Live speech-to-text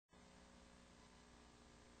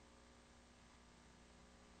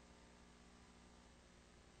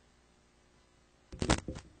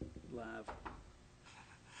live.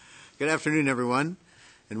 Good afternoon, everyone,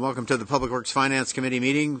 and welcome to the Public Works Finance Committee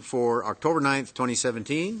meeting for October 9th,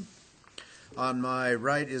 2017. On my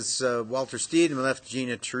right is Walter Steed, and my left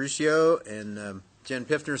Gina Teruscio, and Jen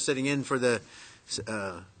Piffner sitting in for the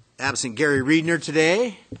absent Gary Riedner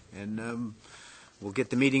today. And we'll get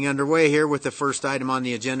the meeting underway here with the first item on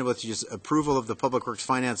the agenda, which is approval of the Public Works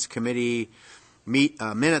Finance Committee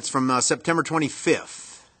minutes from September 25th.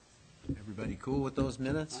 Everybody cool with those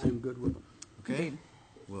minutes? I'm good with them. Okay.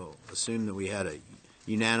 We'll assume that we had a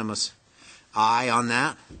unanimous aye on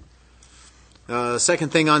that.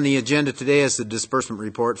 Second thing on the agenda today is the disbursement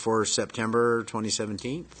report for September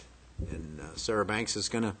 2017. And Sarah Banks is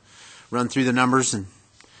going to run through the numbers. And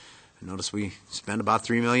I notice we spent about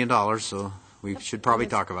 $3 million, so we should probably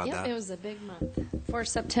talk about that. It was a big month. For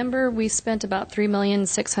September, we spent about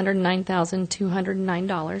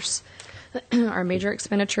 $3,609,209. Our major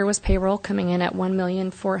expenditure was payroll, coming in at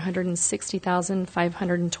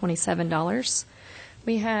 $1,460,527.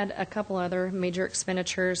 We had a couple other major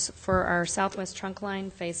expenditures for our Southwest Trunk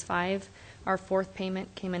Line, Phase 5. Our fourth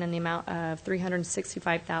payment came in the amount of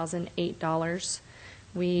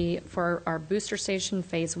 $365,008. For our booster station,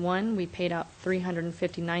 Phase 1, we paid out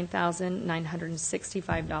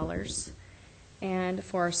 $359,965. And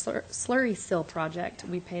for our slurry seal project,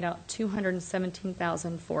 we paid out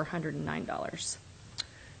 $217,409.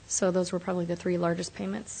 So those were probably the three largest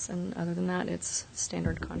payments, and other than that, it's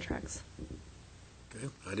standard contracts. Okay.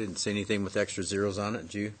 I didn't see anything with extra zeros on it.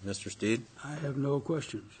 Did you, Mr. Steed? I have no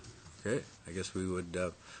questions. Okay. I guess we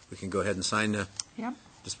can go ahead and sign the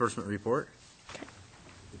disbursement report. Okay.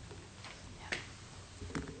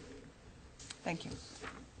 Thank you.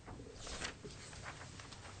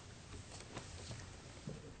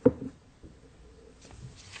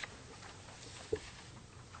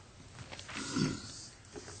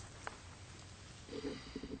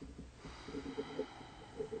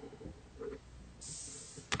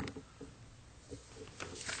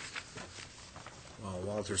 While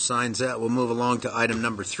Walter signs that, we'll move along to item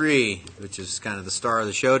number 3, which is kind of the star of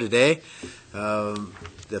the show today.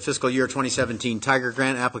 The fiscal year 2017 Tiger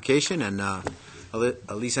Grant application, and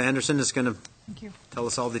Elisa Anderson is going to tell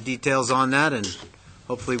us all the details on that, and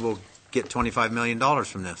hopefully we'll get $25 million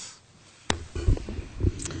from this.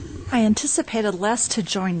 I anticipated Les to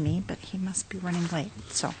join me, but he must be running late.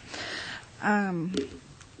 So,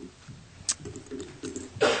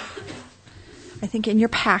 I think in your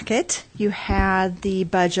packet you had the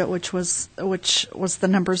budget, which was the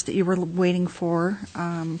numbers that you were waiting for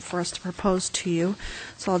us to propose to you.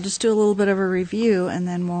 So I'll just do a little bit of a review, and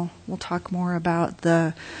then we'll talk more about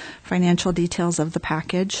the financial details of the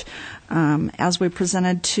package. As we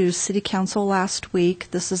presented to City Council last week,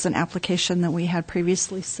 this is an application that we had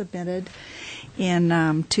previously submitted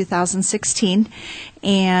in 2016,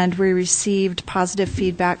 and we received positive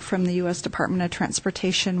feedback from the U.S. Department of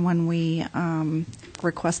Transportation when we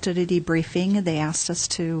requested a debriefing. They asked us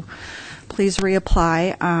to please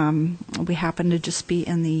reapply. We happened to just be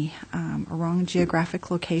in the wrong geographic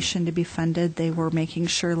location to be funded. They were making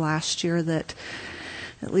sure last year that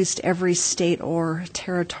at least every state or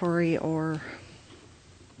territory or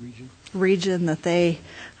region that they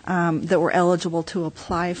that were eligible to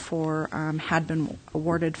apply for had been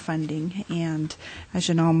awarded funding. And as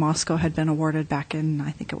you know, Moscow had been awarded back in,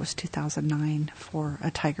 I think it was 2009, for a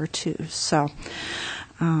Tiger II. So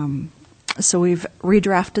we've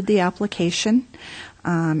redrafted the application.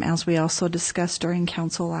 As we also discussed during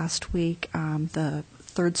council last week, the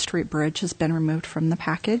 3rd Street Bridge has been removed from the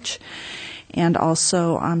package. And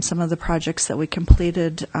also some of the projects that we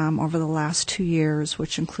completed over the last 2 years,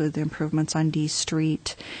 which include the improvements on D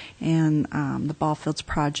Street and the ball fields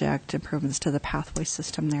project, improvements to the pathway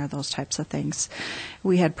system there, those types of things.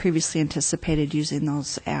 We had previously anticipated using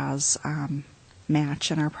those as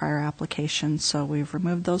match in our prior application, so we've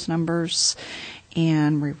removed those numbers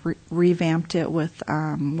and revamped it with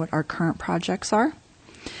what our current projects are.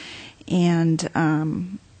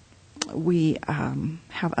 And we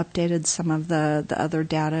have updated some of the other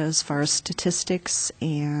data as far as statistics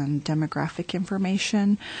and demographic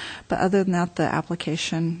information. But other than that, the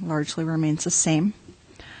application largely remains the same.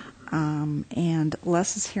 And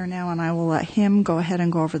Les is here now, and I will let him go ahead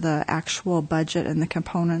and go over the actual budget and the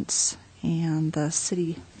components and the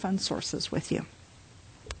city fund sources with you.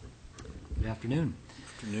 Good afternoon.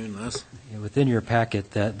 Afternoon, Les. Within your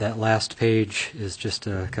packet, that last page is just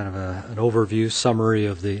a kind of an overview summary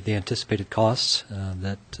of the anticipated costs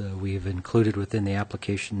that we've included within the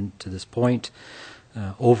application to this point.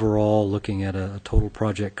 Overall, looking at a total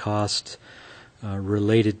project cost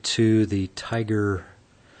related to the Tiger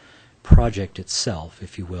project itself,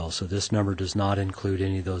 if you will. So this number does not include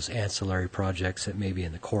any of those ancillary projects that may be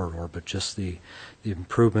in the corridor, but just the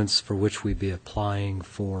improvements for which we'd be applying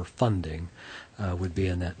for funding would be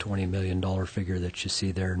in that $20 million figure that you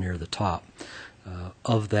see there near the top.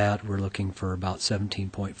 Of that, we're looking for about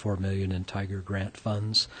 $17.4 million in Tiger grant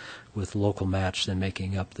funds, with local match then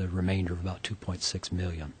making up the remainder of about $2.6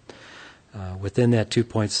 million. Within that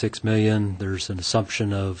 $2.6 million, there's an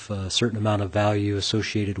assumption of a certain amount of value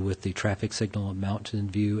associated with the traffic signal on Mountain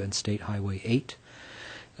View and State Highway 8.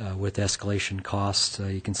 With escalation costs,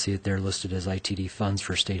 you can see it there listed as ITD funds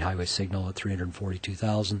for State Highway signal at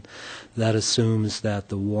 $342,000. That assumes that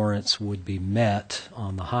the warrants would be met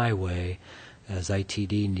on the highway as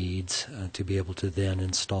ITD needs to be able to then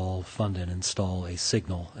fund and install a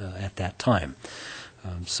signal at that time.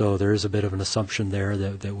 So there is a bit of an assumption there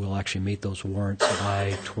that we'll actually meet those warrants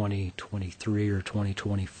by 2023 or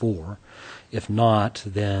 2024. If not,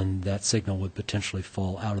 then that signal would potentially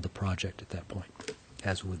fall out of the project at that point,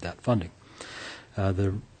 as with that funding.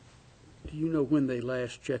 Do you know when they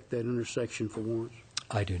last checked that intersection for warrants?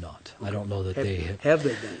 I do not. I don't know that they have. Have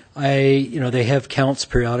they done it? They have counts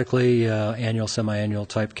periodically, annual, semi-annual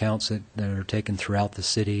type counts that are taken throughout the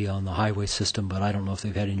city on the highway system, but I don't know if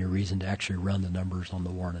they've had any reason to actually run the numbers on the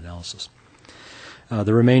warrant analysis.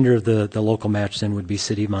 The remainder of the local match then would be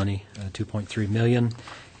city money, $2.3 million,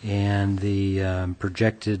 and the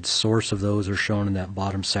projected source of those are shown in that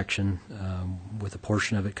bottom section, with a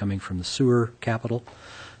portion of it coming from the sewer capital,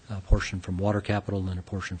 a portion from water capital, and then a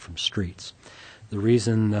portion from streets. The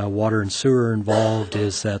reason water and sewer are involved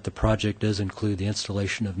is that the project does include the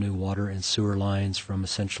installation of new water and sewer lines from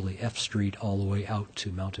essentially F Street all the way out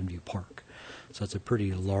to Mountain View Park. So it's a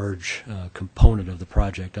pretty large component of the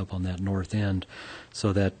project up on that north end.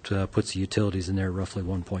 So that puts the utilities in there roughly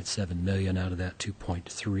 $1.7 million out of that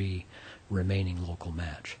 $2.3 remaining local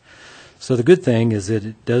match. So the good thing is that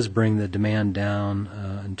it does bring the demand down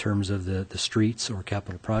in terms of the streets or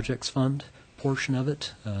capital projects fund portion of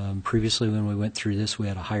it. Previously, when we went through this, we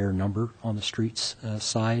had a higher number on the streets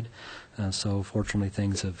side. So fortunately,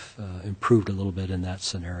 things have improved a little bit in that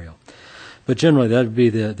scenario. But generally, that would be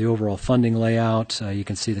the overall funding layout. You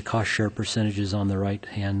can see the cost share percentages on the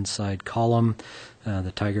right-hand side column.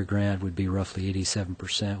 The Tiger grant would be roughly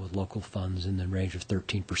 87%, with local funds in the range of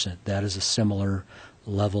 13%. That is a similar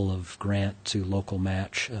level of grant to local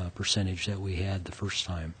match percentage that we had the first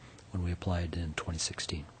time when we applied in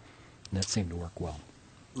 2016. And that seemed to work well.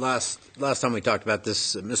 Last time we talked about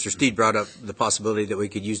this, Mr. Steed brought up the possibility that we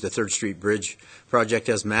could use the 3rd Street Bridge project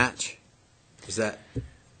as match. Is that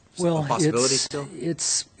a possibility still?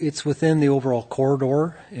 It's within the overall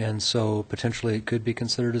corridor, and so potentially it could be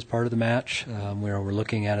considered as part of the match. We're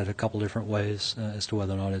looking at it a couple different ways as to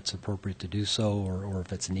whether or not it's appropriate to do so, or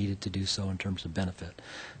if it's needed to do so in terms of benefit.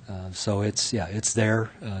 So it's there,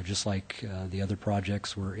 just like the other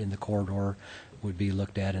projects were in the corridor, would be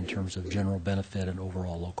looked at in terms of general benefit and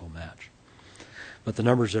overall local match. But the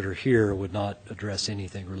numbers that are here would not address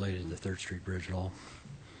anything related to the 3rd Street Bridge at all.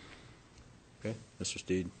 Okay, Mr.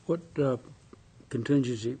 Steed. What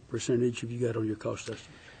contingency percentage have you got on your cost estimate?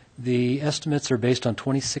 The estimates are based on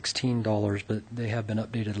 2016 dollars, but they have been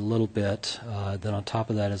updated a little bit. Then on top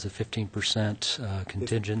of that is a 15%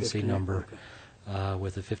 contingency 15, number, okay.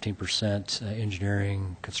 With a 15%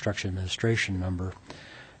 engineering construction administration number.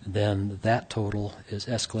 Then that total is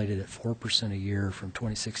escalated at 4% a year from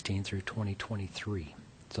 2016 through 2023.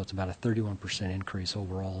 So it's about a 31% increase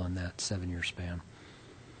overall in that 7-year span.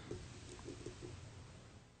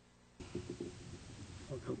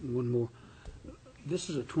 Okay, one more. This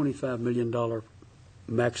is a $25 million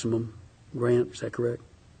maximum grant, is that correct?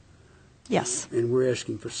 Yes. And we're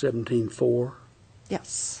asking for 17.4.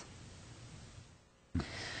 Yes.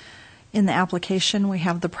 In the application, we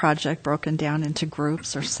have the project broken down into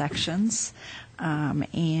groups or sections.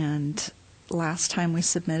 And last time we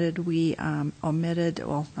submitted, we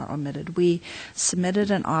we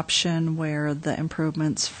submitted an option where the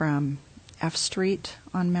improvements from F Street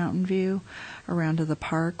on Mountain View around to the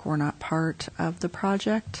park were not part of the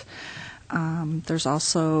project. There's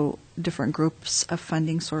also different groups of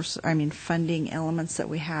funding elements that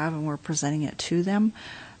we have, and we're presenting it to them.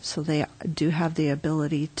 So they do have the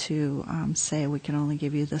ability to say we can only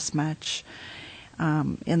give you this much.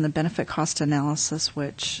 In the benefit cost analysis,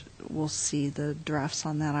 which we'll see the drafts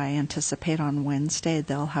on that, I anticipate on Wednesday,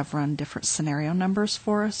 they'll have run different scenario numbers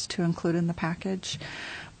for us to include in the package.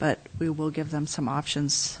 But we will give them some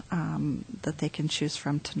options that they can choose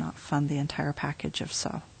from to not fund the entire package if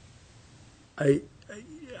so. I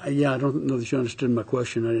Yeah, I don't know that you understood my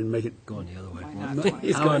question. I didn't make it. Going the other way.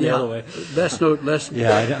 He's going the other way.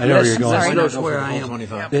 Yeah, I know where you're going. Les knows Go for where the I whole am.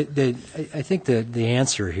 25. I think the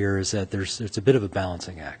answer here is that it's a bit of a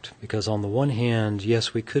balancing act, because on the one hand,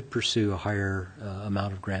 yes, we could pursue a higher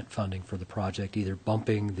amount of grant funding for the project, either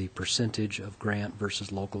bumping the percentage of grant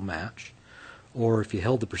versus local match, or if you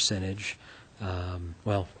held the percentage,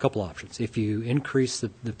 well, a couple options. If you increase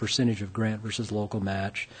the percentage of grant versus local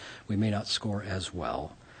match, we may not score as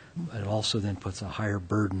well. It also then puts a higher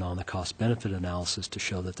burden on the cost-benefit analysis to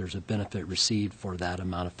show that there's a benefit received for that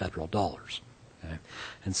amount of federal dollars. Okay?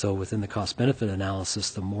 And so within the cost-benefit analysis,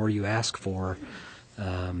 the more you ask for,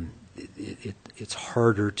 it's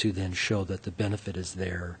harder to then show that the benefit is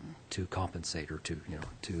there to compensate or to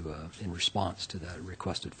in response to that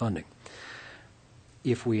requested funding.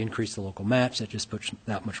 If we increase the local match, that just puts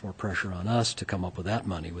that much more pressure on us to come up with that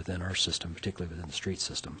money within our system, particularly within the street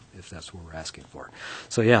system, if that's what we're asking for.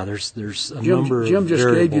 So yeah, there's a number of Jim just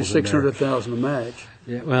gave you variables in there. $600,000 a match.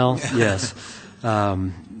 Yeah, well, yes.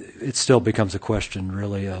 It still becomes a question,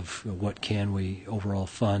 really, of what can we overall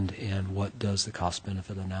fund and what does the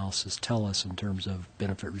cost-benefit analysis tell us in terms of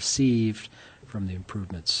benefit received from the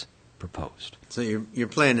improvements proposed. So you're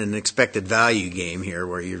playing an expected value game here,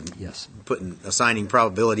 where you're Yes. assigning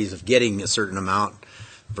probabilities of getting a certain amount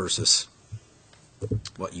versus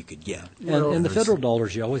what you could get. And the federal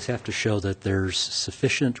dollars, you always have to show that there's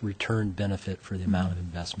sufficient return benefit for the amount of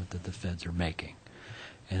investment that the feds are making.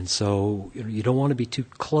 And so you don't want to be too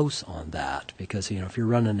close on that, because if you're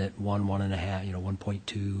running at 1.5,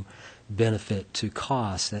 1.2 benefit to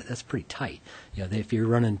cost, that's pretty tight. If you're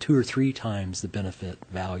running 2 or 3 times the benefit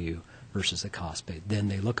value versus the cost base, then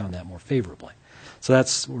they look on that more favorably. So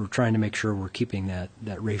we're trying to make sure we're keeping that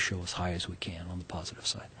ratio as high as we can on the positive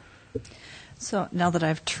side. So now that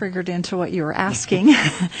I've triggered into what you were asking,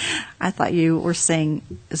 I thought you were saying,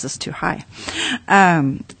 is this too high?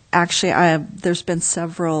 Actually, there's been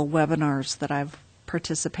several webinars that I've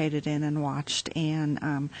participated in and watched,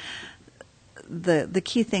 and the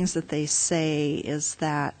key things that they say is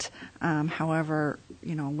that, however,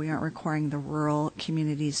 we aren't requiring the rural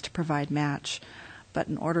communities to provide match, but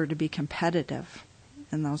in order to be competitive,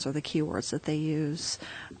 and those are the key words that they use,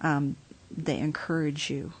 they encourage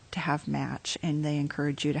you to have match, and they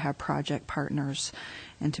encourage you to have project partners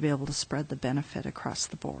and to be able to spread the benefit across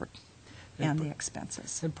the board and the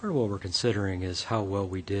expenses. And part of what we're considering is how well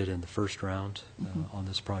we did in the first round on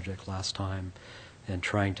this project last time, and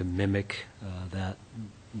trying to mimic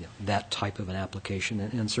that type of an application,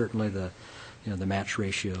 and certainly the match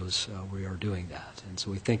ratios, we are doing that. And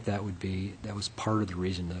so we think that was part of the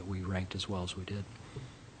reason that we ranked as well as we did.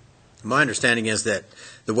 My understanding is that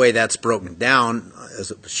the way that's broken down, as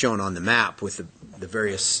it was shown on the map with the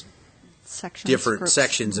various different groups.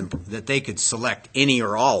 sections, and that they could select any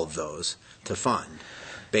or all of those to fund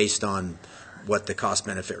based on what the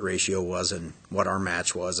cost-benefit ratio was and what our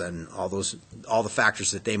match was, and all the factors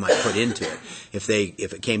that they might put into it. If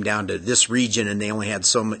it came down to this region and they only had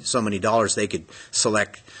so many dollars, they could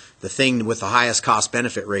select the thing with the highest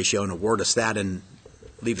cost-benefit ratio and award us that, and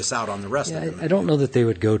leave us out on the rest of them. I don't know that they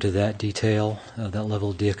would go to that detail, that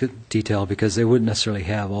level of detail, because they wouldn't necessarily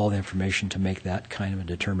have all the information to make that kind of a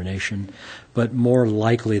determination. But more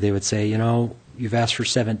likely they would say, you've asked for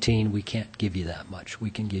 17, we can't give you that much.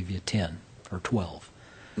 We can give you 10 or 12.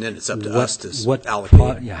 And then it's up to us to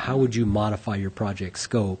allocate. How would you modify your project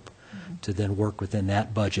scope to then work within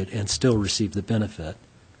that budget and still receive the benefit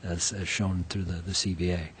as shown through the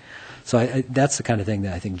CBA? So that's the kind of thing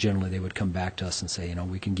that I think generally they would come back to us and say,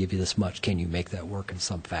 we can give you this much. Can you make that work in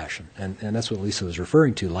some fashion? And that's what Lisa was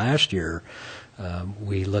referring to last year.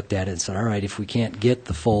 We looked at it and said, all right, if we can't get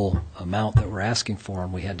the full amount that we're asking for,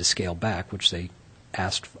 and we had to scale back, which they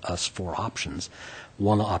asked us for options.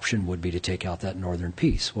 One option would be to take out that northern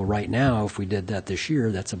piece. Well, right now, if we did that this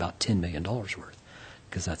year, that's about $10 million worth,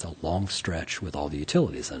 because that's a long stretch with all the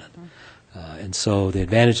utilities in it. And so the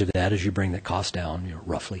advantage of that is you bring the cost down,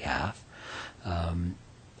 roughly half. A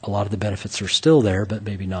lot of the benefits are still there, but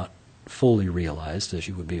maybe not fully realized as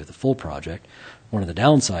you would be with the full project. One of the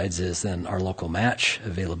downsides is then our local match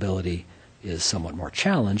availability is somewhat more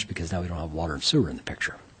challenged, because now we don't have water and sewer in the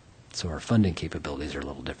picture. So our funding capabilities are a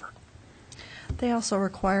little different. They also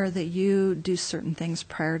require that you do certain things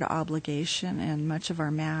prior to obligation, and much of our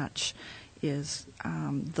match is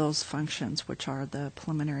those functions, which are the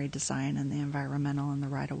preliminary design and the environmental and the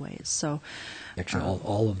right-of-ways. So actually,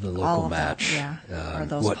 all of the local match, are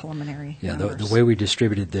those preliminary numbers. The way we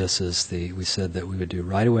distributed this is we said that we would do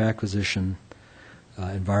right-of-way acquisition,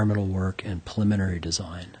 environmental work, and preliminary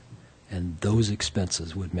design, and those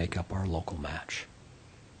expenses would make up our local match.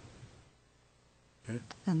 Okay.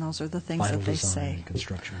 And those are the things Final that they design say and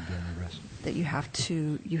construction would be on the rest. that you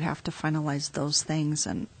have to finalize those things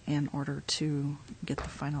in order to get the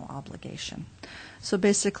final obligation. So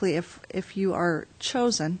basically, if you are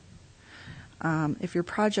chosen, if your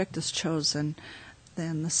project is chosen,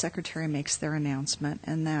 then the secretary makes their announcement,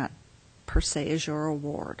 and that per se is your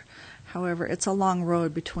award. However, it's a long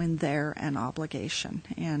road between there and obligation,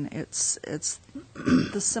 and it's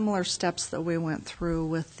the similar steps that we went through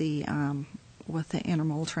with the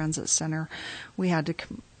Intermodal Transit Center. We had to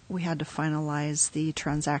finalize the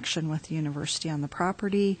transaction with the university on the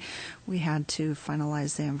property. We had to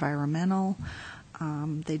finalize the environmental.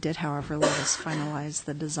 They did, however, let us finalize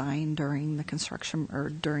the design during the construction or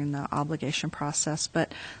during the obligation process,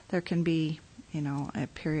 but there can be, a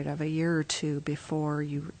period of a year or two before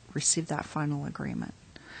you receive that final agreement.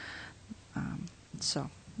 So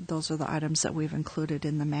those are the items that we've included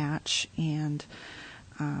in the match, and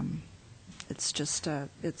it's just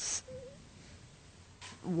it's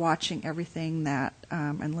watching everything that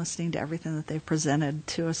and listening to everything that they've presented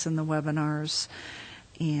to us in the webinars,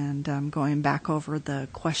 and going back over the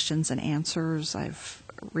questions and answers. I've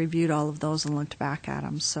reviewed all of those and looked back at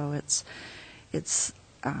them. So it's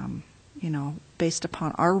based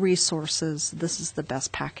upon our resources, this is the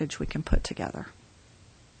best package we can put together.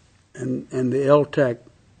 And the LTAC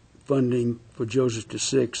funding for Joseph to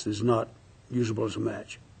Sixth is not usable as a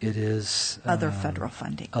match. It is Other federal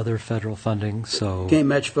funding. Other federal funding. So Can't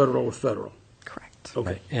match federal with federal. Correct.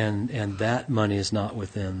 Okay. right, and that money is not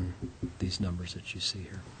within these numbers that you see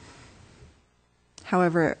here.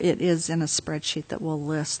 However, it is in a spreadsheet that we'll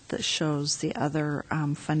list that shows the other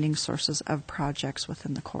funding sources of projects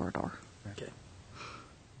within the corridor. Okay.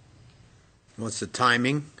 What's the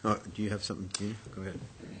timing? Oh, do you have something, Gina? Go ahead.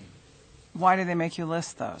 Why do they make you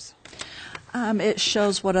list those? It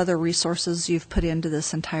shows what other resources you've put into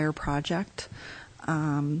this entire project,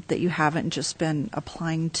 that you haven't just been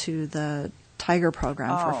applying to the Tiger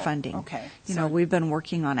program for Oh, funding. okay. We've been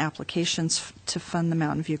working on applications to fund the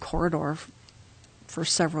Mountain View corridor for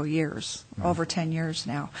several years, over 10 years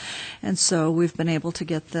now. And so we've been able to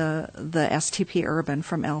get the STP Urban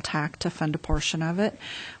from LTAC to fund a portion of it.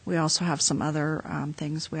 We also have some other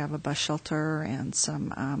things. We have a bus shelter and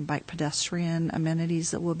some bike pedestrian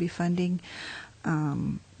amenities that we'll be funding.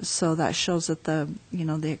 So that shows that the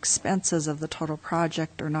expenses of the total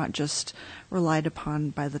project are not just relied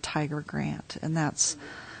upon by the Tiger grant. And that's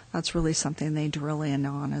really something they drill in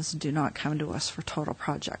on, is do not come to us for total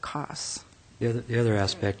project costs. The other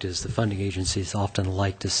aspect is the funding agencies often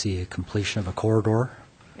like to see a completion of a corridor,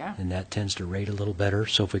 Yeah. and that tends to rate a little better.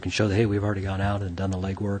 So if we can show that, hey, we've already gone out and done the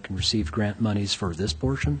legwork and received grant monies for this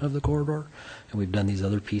portion of the corridor, and we've done these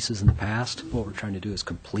other pieces in the past, what we're trying to do is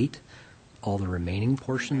complete all the remaining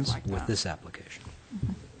portions like with that. this application.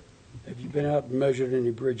 Have you been out and measured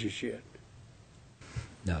any bridges yet?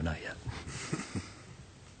 No, not yet.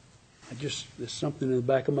 There's something in the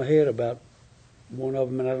back of my head about one of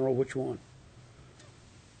them, and I don't know which one.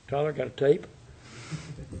 Tyler, got a tape?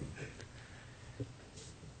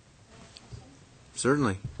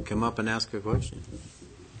 Certainly. Come up and ask a question.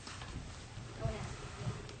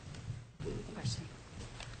 Question.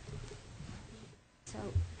 So,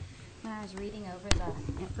 when I was reading over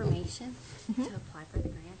the information to apply for the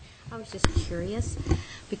grant, I was just curious,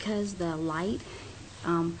 because the light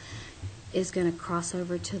is going to cross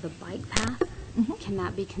over to the bike path. Can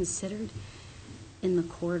that be considered in the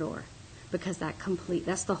corridor? Because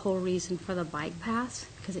that's the whole reason for the bike path,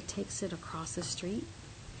 because it takes it across the street.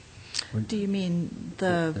 Do you mean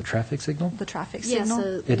The traffic signal? the traffic Yeah, signal?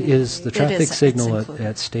 so It is, the It traffic is, it's signal included.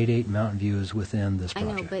 at State 8 Mountain View is within this I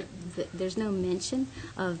project. know, but there's no mention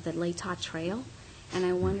of the Latah Trail, and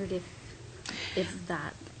I wondered if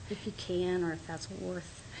you can, or if that's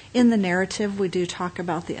worth. In the narrative, we do talk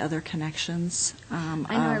about the other connections. I know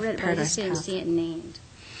I of read it, but I Paradise just didn't Path. see it named.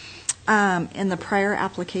 In the prior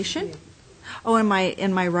application? Oh, in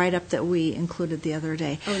my write-up that we included the other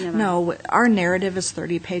day. Oh, never No, our narrative is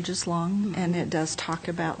 30 pages long, and it does talk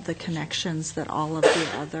about the connections that all of the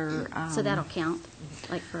other. So that'll count,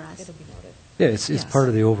 like for us. Yeah, it's Yes. part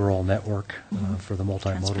of the overall network for the multimodal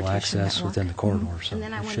Transportation access network. within the corridor. So And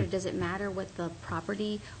then I it wonder, should- does it matter what the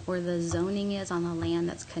property or the zoning is on the land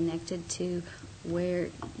that's connected to where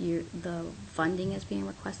the funding is being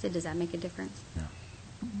requested? Does that make a difference?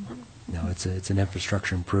 No, it's an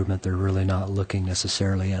infrastructure improvement. They're really not looking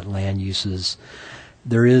necessarily at land uses.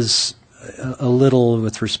 There is a little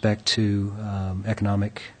with respect to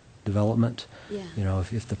economic development. Yeah.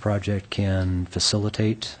 If the project can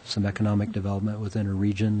facilitate some economic development within a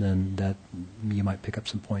region, then that you might pick up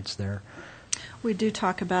some points there. We do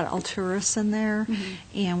talk about Alturas in there,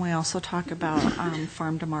 and we also talk about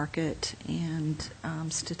farm to market and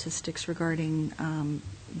statistics regarding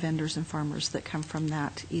vendors and farmers that come from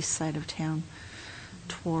that east side of town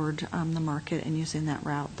toward the market and using that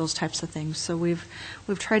route, those types of things. So we've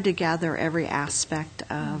tried to gather every aspect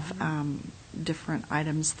of different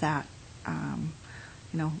items that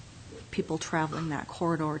people traveling that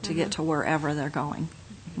corridor to get to wherever they're going.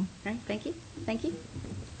 Okay, thank you. Thank you.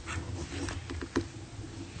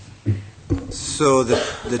 So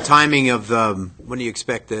the timing of when do you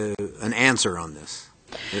expect an answer on this?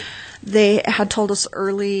 They had told us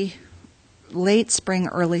late spring,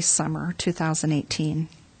 early summer 2018.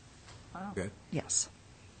 Okay. Yes.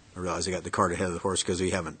 I realize I got the cart ahead of the horse because we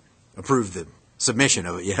haven't approved the submission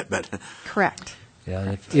of it yet, but Correct. Yeah,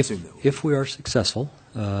 I assume that if we are successful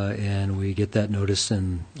and we get that notice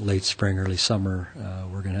in late spring, early summer,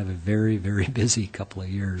 we're going to have a very, very busy couple of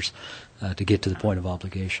years to get to the point of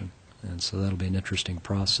obligation. And so that'll be an interesting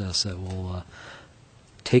process that will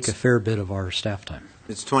take a fair bit of our staff time.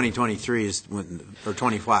 it's 2023 is when, or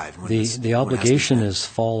 25. When The obligation is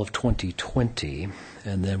fall of 2020,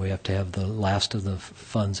 and then we have to have the last of the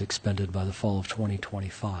funds expended by the fall of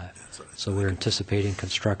 2025. So we're anticipating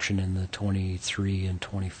construction in the 23 and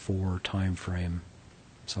 24 timeframe,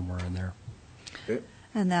 somewhere in there. Okay.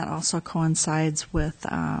 And that also coincides with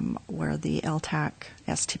where the LTAC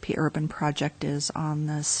STP Urban project is on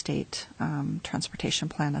the state transportation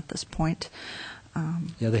plan at this point.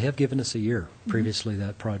 Yeah, they have given us a year. Previously,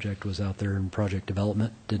 that project was out there in project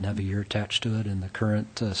development, didn't have a year attached to it. In the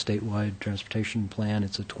current statewide transportation plan,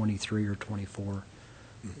 it's a 23 or 24.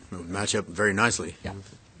 It would match up very nicely. Yeah.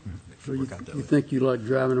 So you think you like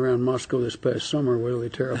driving around Moscow this past summer where they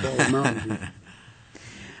tear up all the mountains?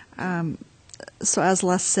 So as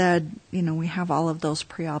Les said, we have all of those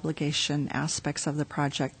pre-obligation aspects of the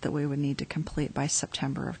project that we would need to complete by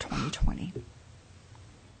September of 2020.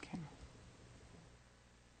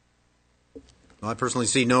 Well, I personally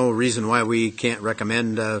see no reason why we can't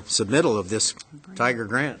recommend submittal of this Tiger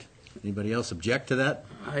grant. Anybody else object to that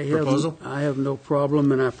proposal? I have no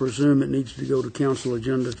problem, and I presume it needs to go to council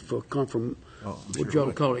agenda for what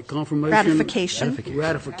y'all call it, confirmation? Ratification,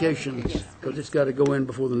 because it's got to go in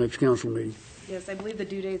before the next council meeting. Yes, I believe the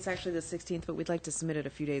due date's actually the 16th, but we'd like to submit it a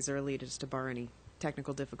few days early just to bar any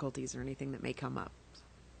technical difficulties or anything that may come up.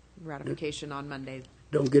 Ratification on Monday.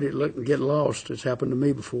 Don't get lost. It's happened to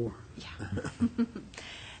me before.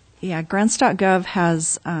 Yeah, grants.gov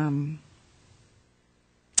has,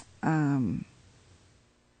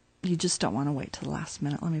 you just don't want to wait till the last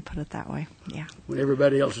minute, let me put it that way. Yeah. When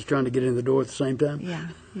everybody else is trying to get in the door at the same time?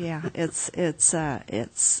 Yeah,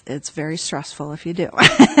 it's very stressful if you do.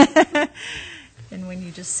 And when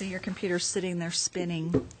you just see your computer sitting there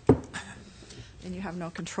spinning and you have no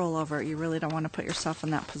control over it, you really don't want to put yourself in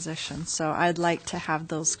that position. So I'd like to have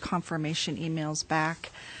those confirmation emails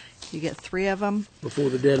back. You get 3 of them. Before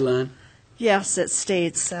the deadline? Yes, it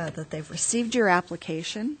states that they've received your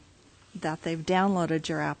application, that they've downloaded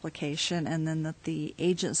your application, and then that the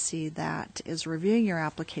agency that is reviewing your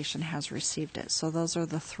application has received it. So those are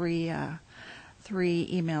the three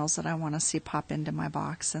emails that I want to see pop into my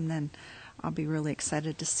box, and then I'll be really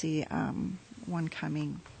excited to see one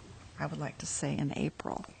coming, I would like to say in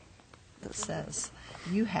April, that says,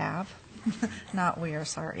 you have, not we are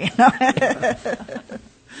sorry.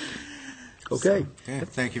 Okay.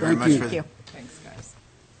 Thank you very much for Thank you. Thanks, guys.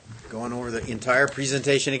 going over the entire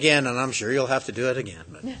presentation again, and I'm sure you'll have to do it again.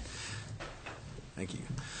 But thank you.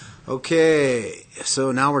 Okay,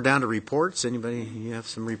 so now we're down to reports. Anybody, you have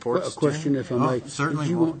some reports? A question, if I may. Certainly.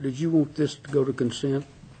 Did you want this to go to consent?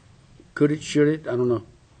 Could it, should it? I don't know.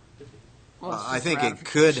 I think it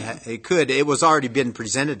could. It could. It was already been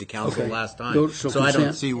presented to council Okay. last time, Go- so so I don't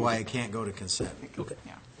consent? see why it can't go to consent. Okay.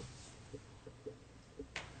 Yeah.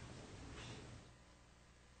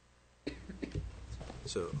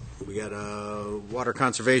 So we got a water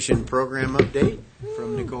conservation program update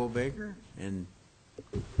from Nicole Baker and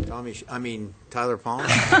Tyler Palmer.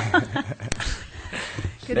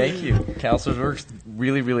 Thank you. Councilors, we're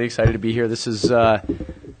really, really excited to be here. This is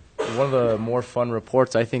one of the more fun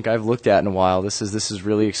reports I think I've looked at in a while. This is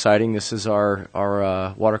really exciting. This is our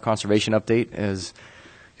water conservation update. As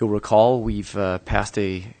you'll recall, we've passed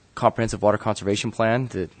a comprehensive water conservation plan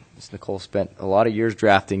that Ms. Nicole spent a lot of years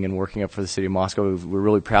drafting and working up for the city of Moscow. We're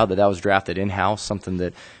really proud that was drafted in-house, something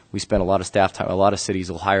that we spent a lot of staff time. A lot of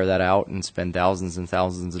cities will hire that out and spend thousands and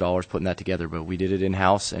thousands of dollars putting that together, but we did it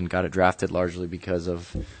in-house and got it drafted largely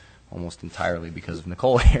almost entirely because of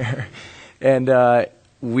Nicole here. And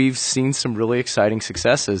we've seen some really exciting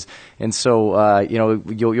successes. And so,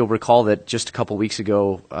 you'll recall that just a couple weeks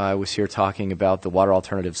ago, I was here talking about the water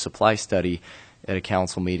alternative supply study at a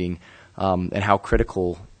council meeting, and how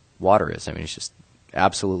critical water is. I mean, it's just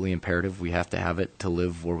absolutely imperative. We have to have it to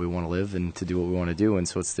live where we want to live and to do what we want to do. And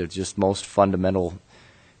so it's the just most fundamental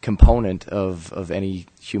component of any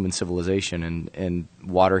human civilization. And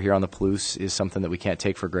water here on the Palouse is something that we can't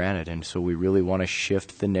take for granted. And so we really want to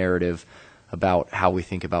shift the narrative about how we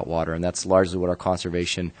think about water. And that's largely what our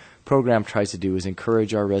conservation program tries to do, is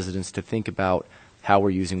encourage our residents to think about how we're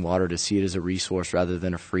using water, to see it as a resource rather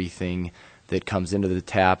than a free thing that comes into the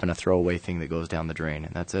tap and a throwaway thing that goes down the drain.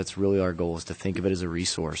 And that's really our goal, is to think of it as a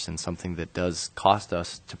resource and something that does cost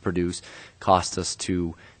us to produce, cost us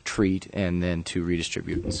to treat, and then to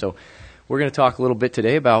redistribute. And so we're going to talk a little bit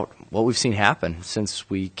today about what we've seen happen since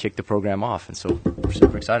we kicked the program off. And so we're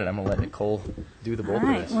super excited. I'm going to let Nicole do the bulk of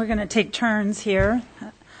this. We're going to take turns here.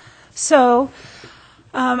 So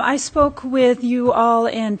I spoke with you all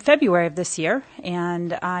in February of this year,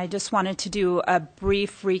 and I just wanted to do a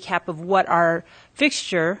brief recap of what our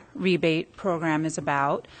fixture rebate program is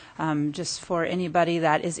about, just for anybody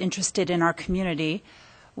that is interested in our community.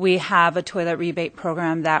 We have a toilet rebate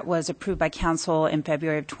program that was approved by council in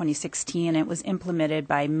February of 2016, and it was implemented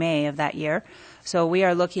by May of that year. So we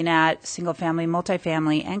are looking at single-family,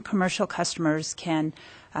 multifamily, and commercial customers can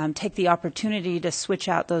take the opportunity to switch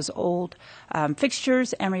out those old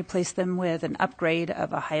fixtures and replace them with an upgrade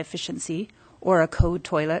of a high efficiency or a code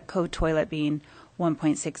toilet being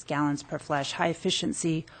 1.6 gallons per flush, high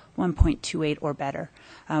efficiency 1.28 or better.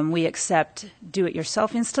 We accept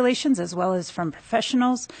do-it-yourself installations as well as from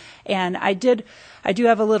professionals. And I do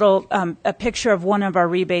have a little a picture of one of our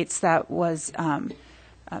rebates that was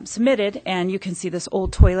submitted, and you can see this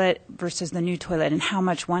old toilet versus the new toilet and how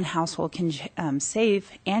much one household can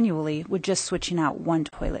save annually with just switching out one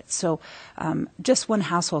toilet. So just one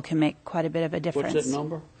household can make quite a bit of a difference. What's that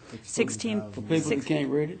number? 16. For people who can't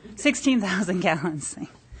read it? 16,000 gallons.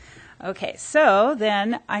 Okay, so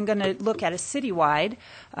then I'm going to look at a citywide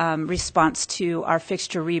response to our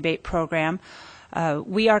fixture rebate program.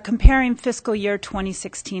 We are comparing fiscal year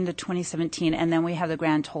 2016 to 2017, and then we have the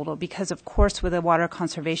grand total because, of course, with a water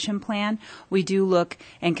conservation plan, we do look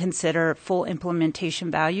and consider full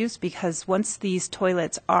implementation values, because once these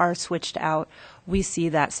toilets are switched out, we see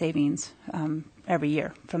that savings every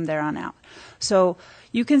year from there on out. So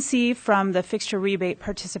you can see from the fixture rebate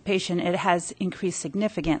participation, it has increased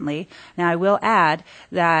significantly. Now, I will add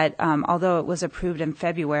that although it was approved in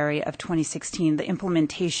February of 2016, the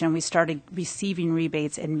implementation, we started receiving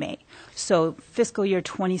rebates in May. So fiscal year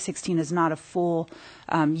 2016 is not a full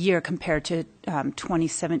year compared to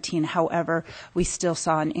 2017. However, we still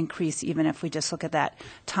saw an increase even if we just look at that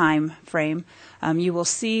time frame. You will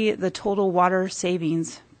see the total water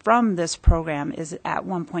savings from this program is at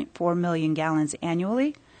 1.4 million gallons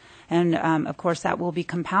annually. And, of course, that will be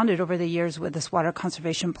compounded over the years with this water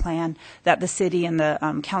conservation plan that the city and the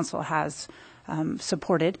council has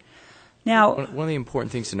supported. Now, one of the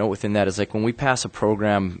important things to note within that is, like, when we pass a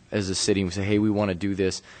program as a city and we say, hey, we want to do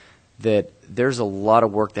this, that there's a lot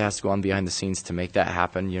of work that has to go on behind the scenes to make that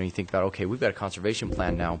happen. You know, you think about, okay, we've got a conservation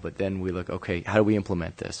plan now, but then we look, okay, how do we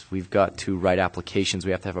implement this? We've got to write applications.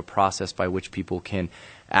 We have to have a process by which people can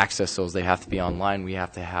access those. They have to be online. We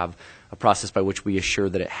have to have a process by which we assure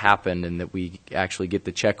that it happened and that we actually get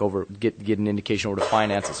the check over, get an indication over to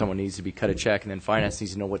finance that someone needs to be cut a check, and then finance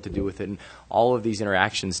needs to know what to do with it. And all of these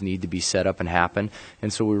interactions need to be set up and happen.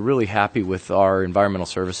 And so we're really happy with our environmental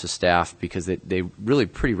services staff because they really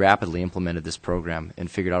pretty rapidly implemented this program and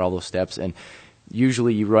figured out all those steps. And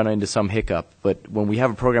usually you run into some hiccup, but when we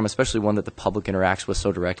have a program, especially one that the public interacts with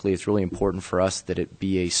so directly, it's really important for us that it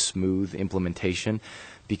be a smooth implementation,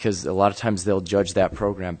 because a lot of times they'll judge that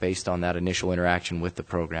program based on that initial interaction with the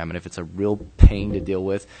program. And if it's a real pain to deal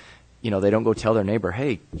with, you know, they don't go tell their neighbor,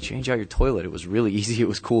 hey, change out your toilet. It was really easy. It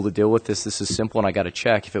was cool to deal with this. This is simple, and I got a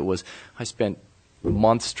check. If it was, I spent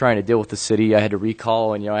months trying to deal with the city. I had to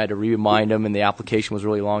recall, and, you know, I had to remind them, and the application was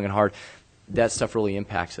really long and hard. That stuff really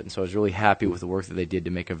impacts it. And so I was really happy with the work that they did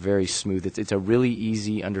to make a very smooth, it's a really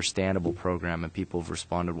easy, understandable program, and people have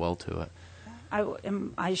responded well to it.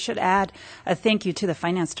 I should add a thank you to the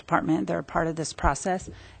finance department. They're a part of this process.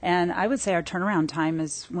 And I would say our turnaround time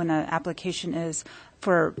is when an application is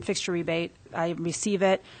for fixture rebate, I receive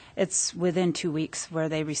it, it's within 2 weeks where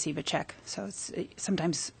they receive a check. So it's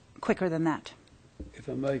sometimes quicker than that. If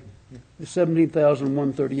I may, the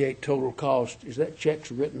 $17,138 total cost, is that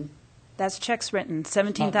checks written? That's checks written,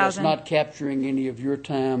 $17,000. That's not capturing any of your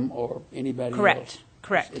time or anybody else?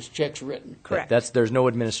 Correct. It's checks written. Correct. There's no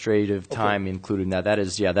administrative time included in that. That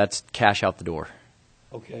is, that's cash out the door.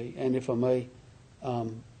 Okay, and if I may,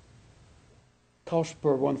 cost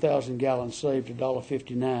per 1,000 gallons saved,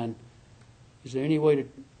 $1.59. Is there any way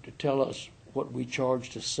to tell us what we charge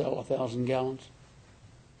to sell 1,000 gallons?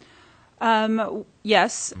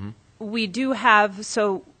 Yes, we do have.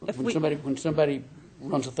 So if When somebody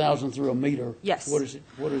runs 1,000 through a meter, yes, what is it?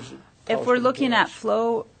 If we're looking at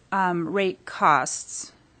flow rate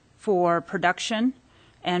costs for production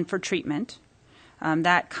and for treatment,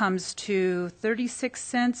 that comes to 36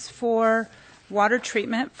 cents for water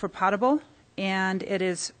treatment for potable, and it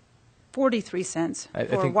is 43 cents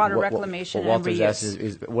for water reclamation what and Walter's reuse. asking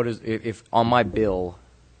is what is if on my bill,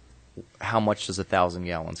 how much does 1,000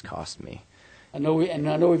 gallons cost me? I know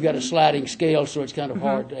we've got a sliding scale, so it's kind of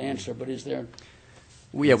hard to answer. But is there?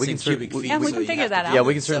 Well, yeah, we can Yeah, we can figure that out. Yeah,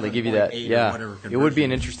 we can certainly give you that. 7.8 or Yeah, whatever it would be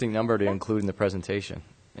an conversion. interesting number to include in the presentation.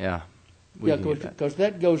 Yeah. Yeah, because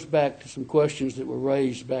that goes back to some questions that were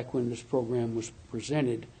raised back when this program was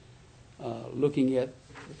presented, looking at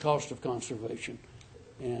the cost of conservation.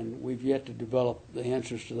 And we've yet to develop the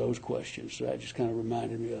answers to those questions. So that just kind of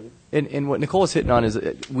reminded me of it. And what Nicola's hitting on is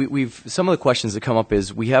we've some of the questions that come up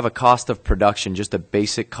is we have a cost of production, just a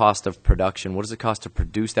basic cost of production. What does it cost to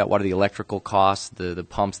produce that? What are the electrical costs, the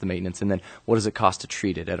pumps, the maintenance, and then what does it cost to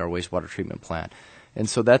treat it at our wastewater treatment plant? And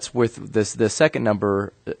so that's with the second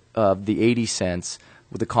number of the 80 cents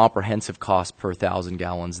with the comprehensive cost per 1,000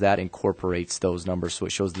 gallons. That incorporates those numbers, so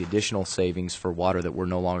it shows the additional savings for water that we're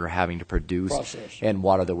no longer having to produce and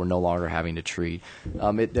water that we're no longer having to treat.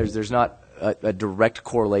 There's not a direct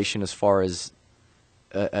correlation as far as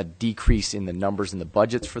a decrease in the numbers and the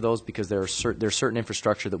budgets for those, because there's certain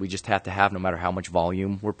infrastructure that we just have to have no matter how much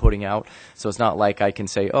volume we're putting out. So it's not like I can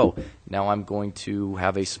say, oh, now I'm going to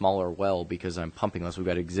have a smaller well because I'm pumping less. We've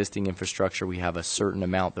got existing infrastructure. We have a certain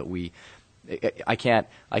amount that I can't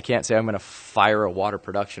say I'm going to fire a water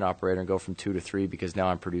production operator and go from 2 to 3 because now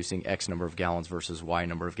I'm producing X number of gallons versus Y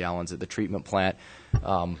number of gallons at the treatment plant.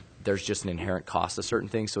 There's just an inherent cost to certain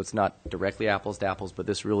things, so it's not directly apples to apples, but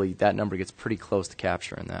that number gets pretty close to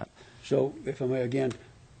capturing that. So if I may again,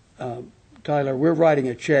 Tyler, we're writing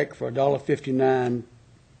a check for $1.59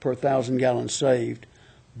 per 1,000 gallons saved,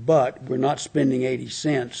 but we're not spending 80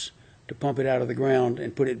 cents to pump it out of the ground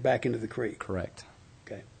and put it back into the creek. Correct.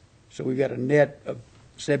 Okay. So we've got a net of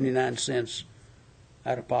 79 cents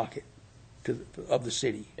out of pocket of the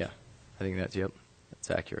city. Yeah, I think that's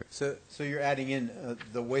accurate. So you're adding in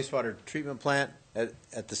the wastewater treatment plant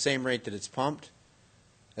at the same rate that it's pumped,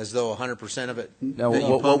 as though 100% of it. No,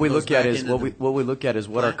 what we look at is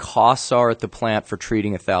what our costs are at the plant for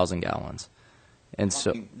treating 1,000 gallons, and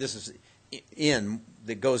so this is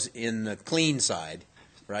that goes in the clean side,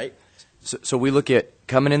 right? So we look at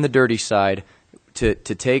coming in the dirty side to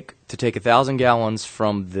take 1,000 gallons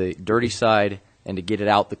from the dirty side and to get it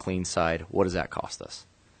out the clean side. What does that cost us?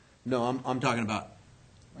 No, I'm talking about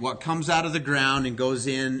what comes out of the ground and goes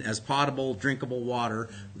in as potable, drinkable water,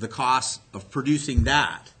 the cost of producing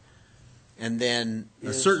that. And then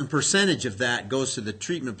a certain percentage of that goes to the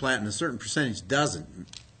treatment plant and a certain percentage doesn't.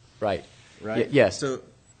 Right. Right? Yes. So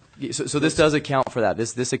this does account for that.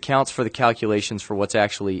 This accounts for the calculations for what's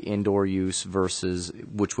actually indoor use versus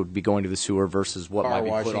which would be going to the sewer versus what might be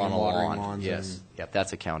put on a lawn. Yes. Yep,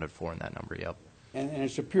 that's accounted for in that number, yep. And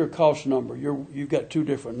it's a pure cost number. You've got two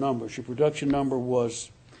different numbers. Your production number was?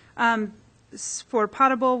 For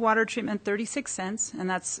potable water treatment, 36 cents, and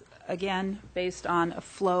that's, again, based on a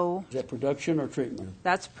flow. Is that production or treatment?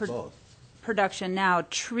 That's production. Now,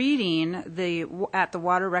 treating at the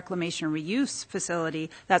water reclamation reuse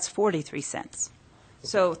facility, that's 43 cents. Okay.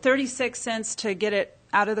 So 36 cents to get it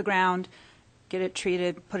out of the ground, get it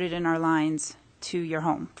treated, put it in our lines to your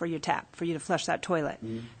home for your tap, for you to flush that toilet.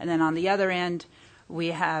 Mm-hmm. And then on the other end, we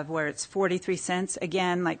have where it's 43 cents.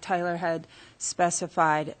 Again, like Tyler had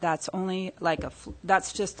specified, that's only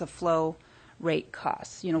that's just the flow rate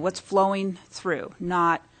costs. You know, what's flowing through,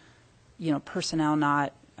 not, personnel,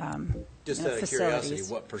 not just out of facilities. Curiosity,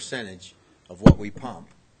 what percentage of what we pump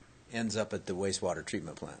ends up at the wastewater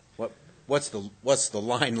treatment plant? What's the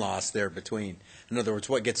line loss there between? In other words,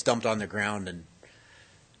 what gets dumped on the ground and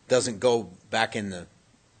doesn't go back in the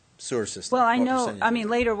sewer system? Well, I know. I mean,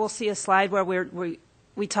 later we'll see a slide where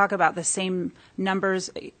we talk about the same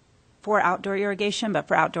numbers for outdoor irrigation, but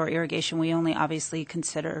for outdoor irrigation, we only obviously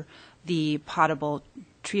consider the potable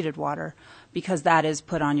treated water because that is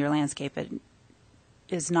put on your landscape. It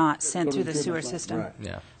is not sent through the sewer system. Right.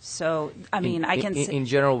 Yeah. So, I mean, in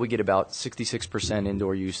general, we get about 66%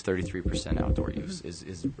 indoor use, 33% outdoor use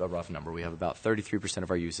is a rough number. We have about 33%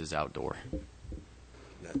 of our use is outdoor.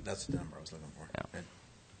 That's the number I was looking for. Yeah.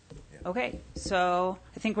 Okay, so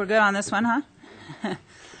I think we're good on this one, huh?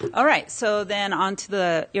 All right, so then on to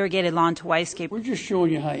the irrigated lawn to Yscape. We're just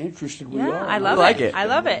showing you how interested we Yeah, are. I love like it. it. I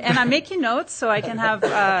love it. And I'm making notes so I can have,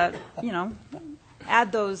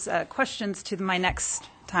 add those questions to my next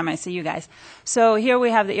time I see you guys. So here we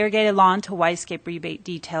have the irrigated lawn to Yscape rebate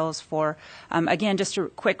details for, again, just a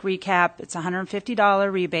quick recap. It's a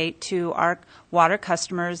 $150 rebate to our water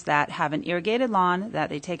customers that have an irrigated lawn, that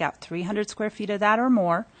they take out 300 square feet of that or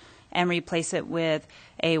more and replace it with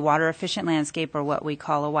a water-efficient landscape, or what we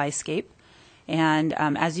call a Yscape. And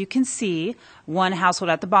as you can see, one household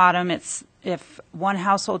at the bottom, if one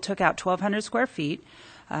household took out 1,200 square feet,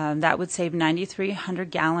 that would save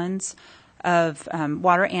 9,300 gallons of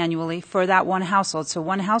water annually for that one household. So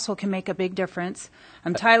one household can make a big difference.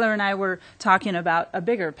 Tyler and I were talking about a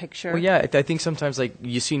bigger picture. Well, yeah, I think sometimes like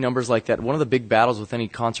you see numbers like that. One of the big battles with any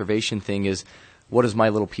conservation thing is, what does my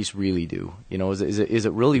little piece really do? You know, is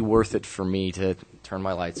it really worth it for me to turn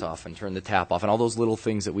my lights off and turn the tap off and all those little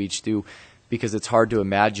things that we each do? Because it's hard to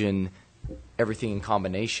imagine everything in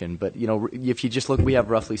combination. But, you know, if you just look, we have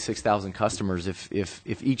roughly 6,000 customers. If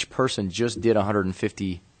each person just did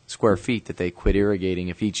 150 square feet that they quit irrigating,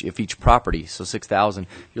 if each property, so 6,000,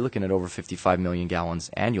 you're looking at over 55 million gallons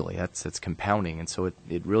annually. That's compounding, and so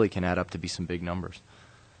it really can add up to be some big numbers.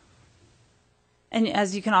 And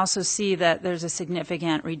as you can also see that there's a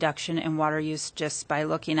significant reduction in water use just by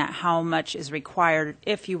looking at how much is required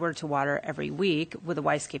if you were to water every week. With a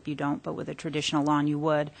Yscape you don't, but with a traditional lawn you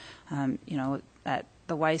would. At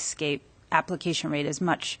the Yscape application rate is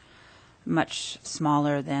much, much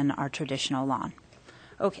smaller than our traditional lawn.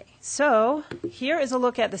 Okay, so here is a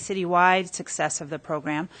look at the citywide success of the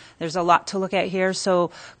program. There's a lot to look at here.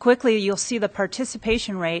 So quickly, you'll see the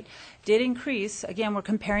participation rate did increase. Again, we're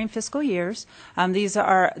comparing fiscal years.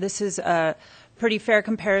 This is a pretty fair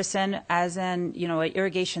comparison, as in,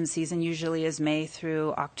 irrigation season usually is May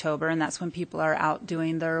through October, and that's when people are out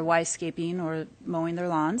doing their Yscaping or mowing their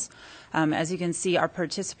lawns. As you can see, our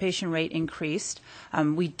participation rate increased.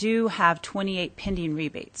 We do have 28 pending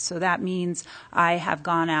rebates, so that means I have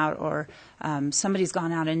gone out or somebody's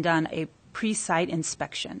gone out and done a pre-site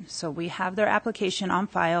inspection. So we have their application on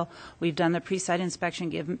file. We've done the pre-site inspection,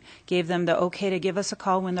 gave them the okay to give us a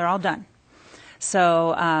call when they're all done.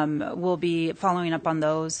 So we'll be following up on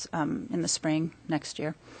those in the spring next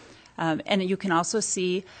year. And you can also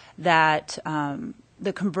see that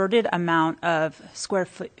the converted amount of square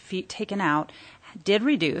feet taken out did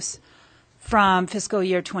reduce from fiscal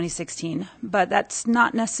year 2016, but that's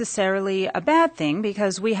not necessarily a bad thing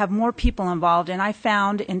because we have more people involved, and I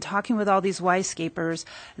found in talking with all these Yscapers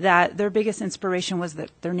that their biggest inspiration was that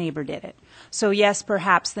their neighbor did it. So yes,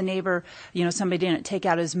 perhaps the neighbor, somebody didn't take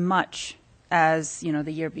out as much as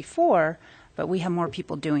the year before, but we have more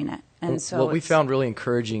people doing it. And so what we found really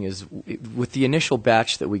encouraging is with the initial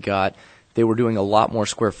batch that we got, they were doing a lot more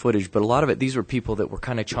square footage, but a lot of it, these were people that were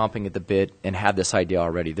kind of chomping at the bit and had this idea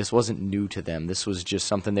already. This wasn't new to them. This was just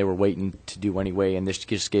something they were waiting to do anyway, and this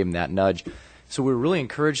just gave them that nudge. So we were really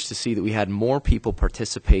encouraged to see that we had more people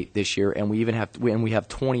participate this year, and we have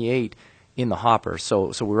 28 in the hopper.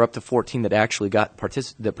 So we're up to 14 that actually that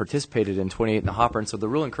participated in 28 in the hopper. And so the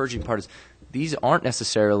real encouraging part is these aren't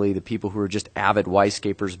necessarily the people who are just avid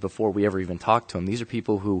Yscapers before we ever even talked to them. These are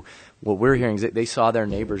people who, what we're hearing is that they saw their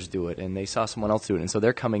neighbors do it and they saw someone else do it, and so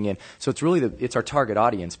they're coming in. So it's really it's our target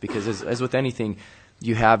audience, because as with anything,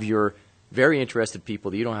 you have your very interested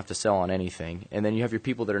people that you don't have to sell on anything, and then you have your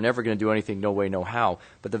people that are never going to do anything, no way, no how.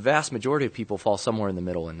 But the vast majority of people fall somewhere in the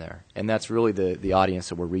middle in there, and that's really the audience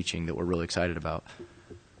that we're reaching, that we're really excited about.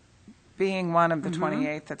 Being one of the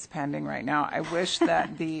 28 that's pending right now, I wish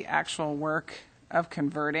that the actual work of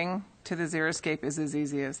converting to the Xeriscape was as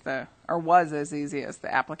easy as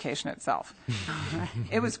the application itself.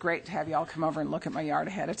 It was great to have y'all come over and look at my yard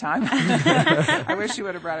ahead of time. I wish you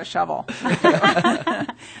would have brought a shovel.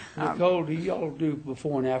 Nicole, do y'all do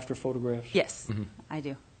before and after photographs? Yes, I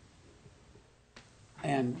do.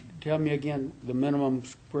 And tell me again, the minimum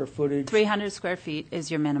square footage 300 square feet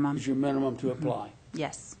is your minimum. is your minimum to apply.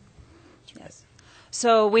 Yes. Yes.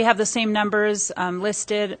 So we have the same numbers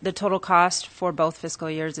listed. The total cost for both fiscal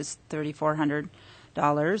years is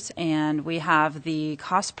 $3,400, and we have the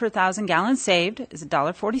cost per 1,000 gallons saved is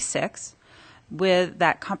 $1.46 with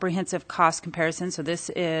that comprehensive cost comparison. So this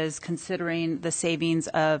is considering the savings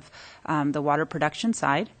of the water production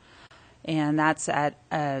side, and that's at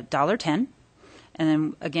 $1.10. And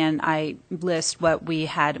then again, I list what I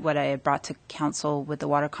had brought to council with the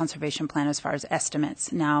water conservation plan as far as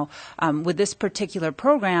estimates. Now, with this particular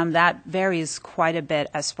program, that varies quite a bit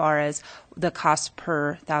as far as the cost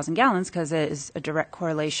per 1,000 gallons, because it is a direct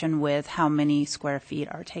correlation with how many square feet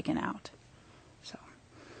are taken out.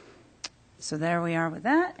 So there we are with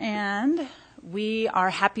that, and we are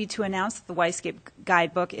happy to announce that the Yscape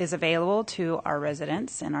Guidebook is available to our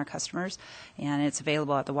residents and our customers, and it's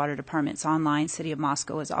available at the Water Department. It's online. City of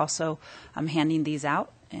Moscow is also handing these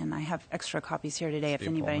out, and I have extra copies here today if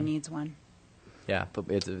anybody needs one. Yeah, but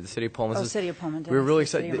it's the City of Pullman. City of Pullman. We were really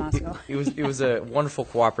City excited. of Moscow. It was a wonderful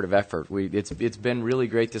cooperative effort. It's been really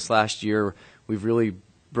great this last year. We've really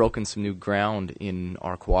broken some new ground in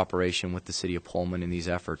our cooperation with the City of Pullman in these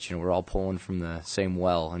efforts. You know, we're all pulling from the same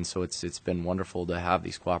well, and so it's been wonderful to have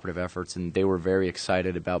these cooperative efforts. And they were very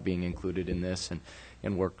excited about being included in this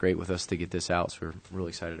and worked great with us to get this out. So we're really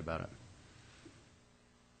excited about it.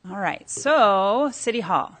 All right, so City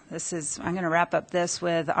Hall. I'm going to wrap up this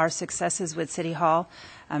with our successes with City Hall.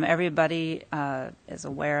 Everybody is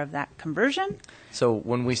aware of that conversion. So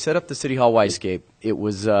when we set up the City Hall Yscape, it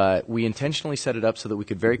was we intentionally set it up so that we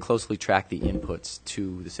could very closely track the inputs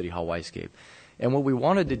to the City Hall Yscape. And what we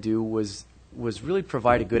wanted to do was really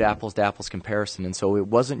provide a good apples-to-apples comparison. And so it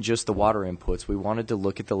wasn't just the water inputs. We wanted to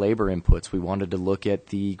look at the labor inputs. We wanted to look at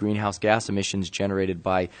the greenhouse gas emissions generated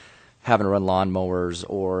by having to run lawnmowers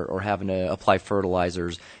or having to apply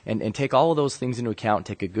fertilizers, and take all of those things into account and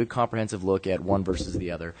take a good comprehensive look at one versus the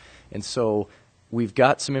other. And so we've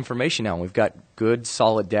got some information now. We've got good,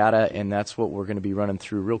 solid data, and that's what we're going to be running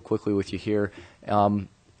through real quickly with you here,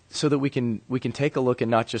 so that we can take a look and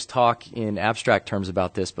not just talk in abstract terms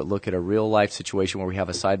about this, but look at a real-life situation where we have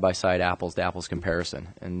a side-by-side apples-to-apples comparison.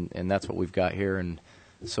 And that's what we've got here. And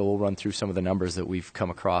so we'll run through some of the numbers that we've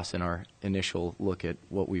come across in our initial look at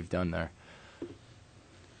what we've done there.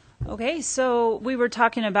 Okay, so we were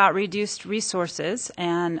talking about reduced resources,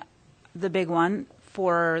 and the big one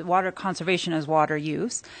for water conservation is water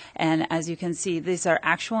use. And as you can see, these are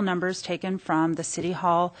actual numbers taken from the City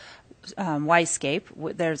Hall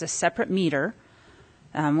Yscape. There's a separate meter.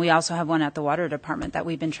 We also have one at the Water Department that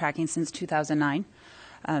we've been tracking since 2009.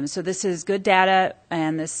 So this is good data,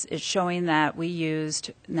 and this is showing that we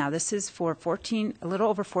used, now this is for a little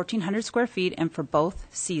over 1,400 square feet, and for both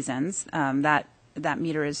seasons. That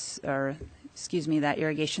meter that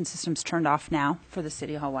irrigation system's turned off now for the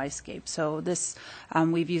City Hall Yscape. So this,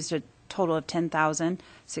 we've used a total of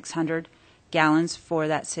 10,600 gallons for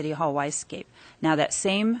that City Hall Yscape. Now that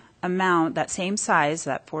same amount, that same size,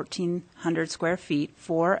 that 1,400 square feet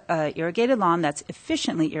for irrigated lawn that's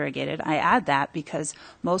efficiently irrigated. I add that because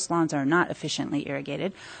most lawns are not efficiently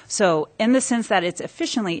irrigated. So in the sense that it's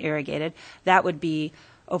efficiently irrigated, that would be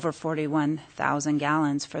over 41,000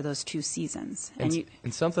 gallons for those 2 seasons. And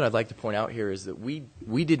something I'd like to point out here is that we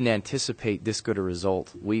didn't anticipate this good a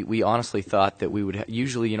result. We honestly thought that we would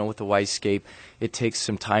usually, with the Yscape, it takes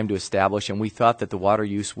some time to establish, and we thought that the water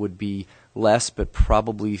use would be less, but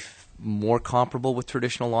probably more comparable with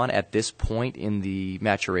traditional lawn at this point in the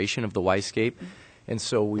maturation of the Yscape. And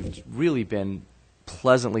so we've really been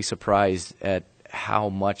pleasantly surprised at how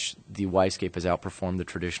much the Yscape has outperformed the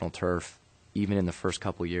traditional turf, even in the first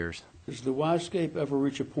couple of years. Does the Yscape ever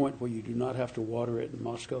reach a point where you do not have to water it in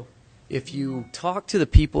Moscow? If you talk to the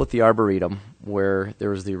people at the Arboretum, where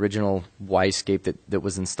there was the original Yscape that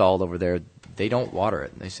was installed over there, they don't water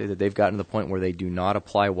it. They say that they've gotten to the point where they do not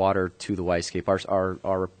apply water to the Yscape.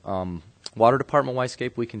 Our Water Department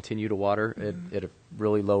Yscape, we continue to water at a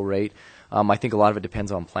really low rate. I think a lot of it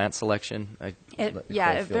depends on plant selection. It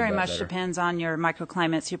very much depends on your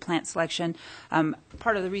microclimates, your plant selection.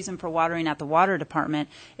 Part of the reason for watering at the Water Department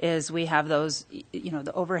is we have those,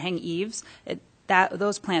 the overhang eaves.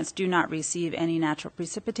 Those plants do not receive any natural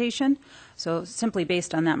precipitation. So simply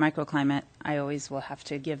based on that microclimate, I always will have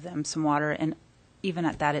to give them some water. And even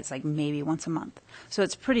at that, it's like maybe once a month. So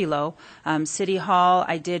it's pretty low. City Hall,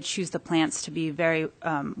 I did choose the plants to be very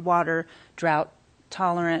water, drought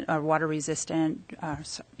tolerant or water resistant,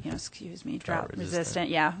 drought resistant.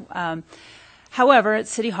 Yeah. However,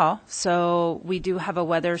 it's City Hall, so we do have a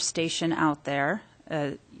weather station out there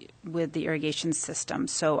with the irrigation system.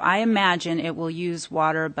 So I imagine it will use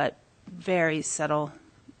water, but very subtle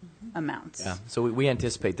amounts. Yeah. So we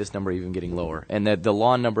anticipate this number even getting lower, and that the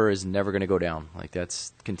lawn number is never going to go down. Like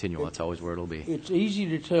that's continual. That's always where it'll be. It's easy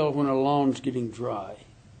to tell when a lawn's getting dry.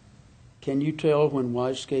 Can you tell when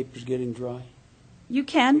Yscape is getting dry? You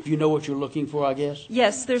can. If you know what you're looking for, I guess?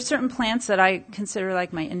 Yes, there's certain plants that I consider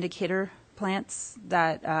like my indicator plants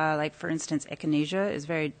that, like for instance, echinacea is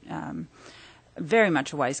very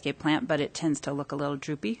much a Yscape plant, but it tends to look a little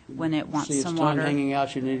droopy when it wants some water. See its tongue hanging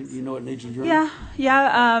out, you know it needs a drink?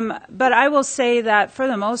 Yeah. But I will say that for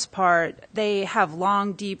the most part, they have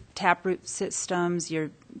long, deep taproot systems.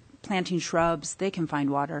 You're planting shrubs; they can find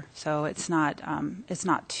water, so it's not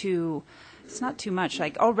too much.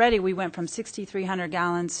 Like already, we went from 6,300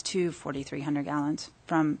 gallons to 4,300 gallons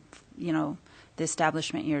from the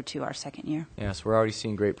establishment year to our second year. Yes, we're already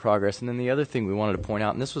seeing great progress. And then the other thing we wanted to point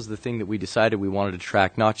out, and this was the thing that we decided we wanted to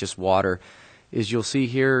track, not just water, is you'll see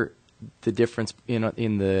here the difference in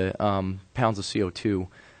the pounds of CO2.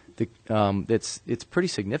 It's pretty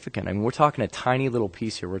significant. I mean, we're talking a tiny little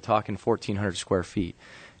piece here. We're talking 1,400 square feet.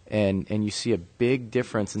 And you see a big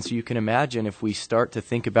difference. And so you can imagine if we start to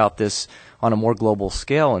think about this on a more global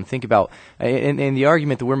scale and think about, and the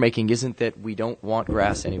argument that we're making isn't that we don't want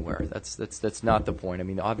grass anywhere. That's not the point. I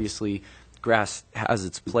mean, obviously, grass has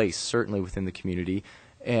its place, certainly within the community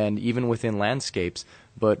and even within landscapes.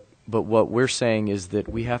 But what we're saying is that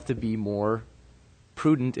we have to be more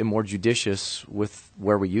prudent and more judicious with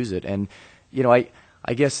where we use it. And,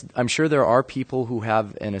 I guess I'm sure there are people who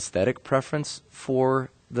have an aesthetic preference for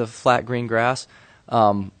the flat green grass,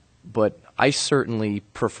 but I certainly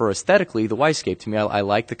prefer aesthetically the Y-scape. To me, I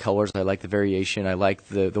like the colors, I like the variation, I like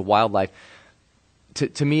the wildlife.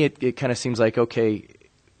 To me, it kind of seems like, okay,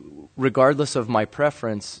 regardless of my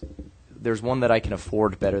preference, there's one that I can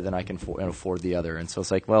afford better than I can afford the other. And so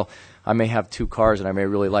it's like, well, I may have two cars and I may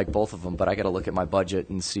really like both of them, but I got to look at my budget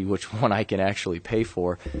and see which one I can actually pay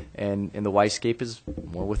for. And the Y-scape is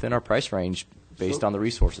more within our price range based on the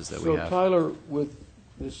resources that we have. So Tyler, with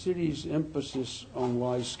the city's emphasis on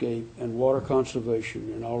Y-scape and water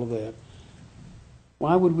conservation and all of that,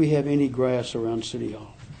 why would we have any grass around City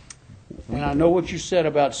Hall? And I know what you said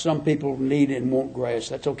about some people need and want grass.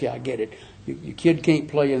 That's okay, I get it. Your kid can't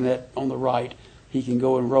play in that on the right. He can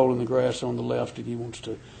go and roll in the grass on the left if he wants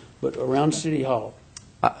to. But around City Hall.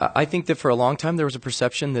 I think that for a long time there was a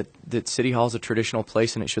perception that City Hall is a traditional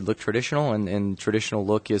place and it should look traditional, and traditional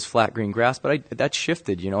look is flat green grass. But that's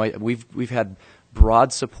shifted. We've had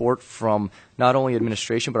broad support from not only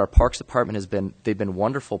administration, but our Parks Department they've been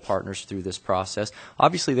wonderful partners through this process.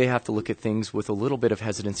 Obviously, they have to look at things with a little bit of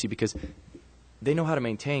hesitancy because they know how to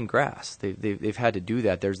maintain grass. They've had to do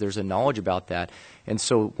that. There's a knowledge about that. And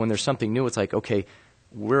so when there's something new, it's like, okay,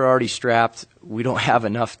 we're already strapped. We don't have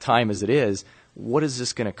enough time as it is. What is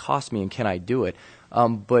this going to cost me, and can I do it?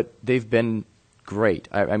 But they've been great.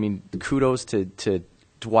 I mean, kudos to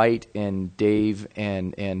Dwight and Dave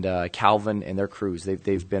and Calvin and their crews.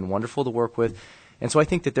 They've been wonderful to work with. And so I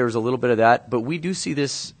think that there's a little bit of that. But we do see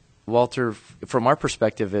this, Walter, from our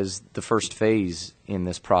perspective, as the first phase in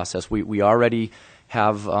this process. We already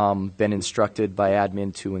have been instructed by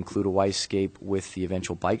admin to include a Y-scape with the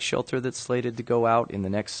eventual bike shelter that's slated to go out in the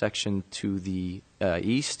next section to the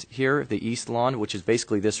east here, the east lawn, which is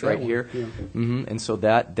basically this right here. Yeah. Mm-hmm. And so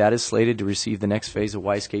that is slated to receive the next phase of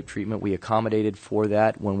Y-scape treatment. We accommodated for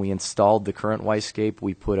that when we installed the current Y-scape.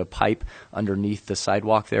 We put a pipe underneath the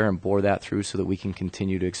sidewalk there and bore that through so that we can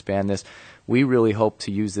continue to expand this. We really hope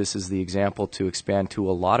to use this as the example to expand to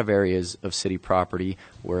a lot of areas of city property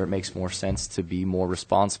where it makes more sense to be more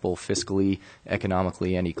responsible fiscally,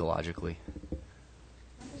 economically, and ecologically.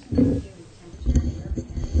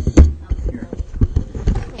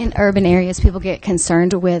 In urban areas, people get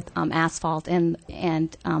concerned with asphalt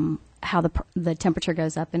and how the temperature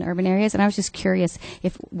goes up in urban areas. And I was just curious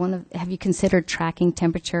if have you considered tracking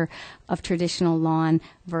temperature of traditional lawn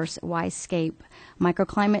versus Y-scape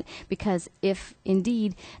microclimate? Because if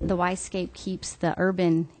indeed the Y-scape keeps the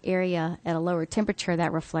urban area at a lower temperature,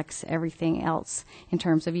 that reflects everything else in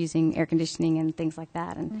terms of using air conditioning and things like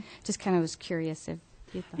that. And just kind of was curious if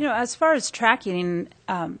you thought. As far as tracking,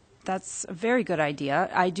 that's a very good idea.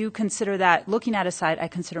 I do consider that, looking at a site, I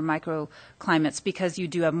consider microclimates because you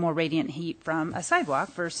do have more radiant heat from a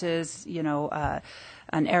sidewalk versus,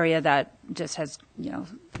 an area that just has,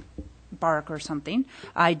 bark or something.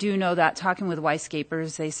 I do know that talking with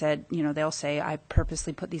Y-scapers, they said, they'll say, I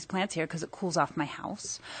purposely put these plants here because it cools off my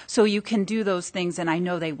house. So you can do those things, and I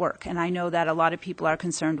know they work. And I know that a lot of people are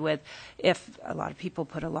concerned with if a lot of people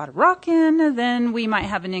put a lot of rock in, then we might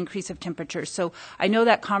have an increase of temperature. So I know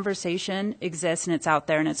that conversation exists, and it's out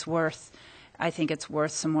there, and I think it's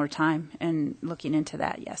worth some more time and looking into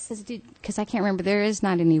that, yes. Because I can't remember, there is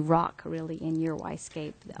not any rock really in your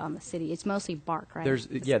Y-scape on the city. It's mostly bark, right?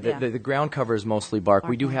 The ground cover is mostly bark.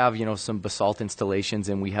 We do have, some basalt installations,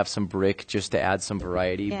 and we have some brick just to add some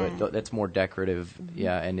variety, but that's more decorative,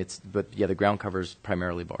 the ground cover is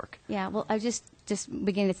primarily bark. Yeah, well, I just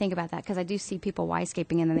beginning to think about that because I do see people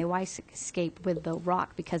Y-scaping, and then they Y-scape with the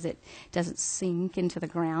rock because it doesn't sink into the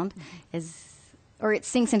ground or it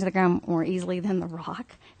sinks into the ground more easily than the rock,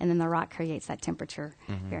 and then the rock creates that temperature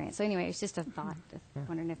variance. So anyway, it's just a thought.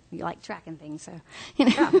 Wondering if you like tracking things. So,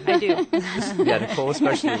 Yeah, I do. Nicole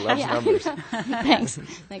especially loves numbers.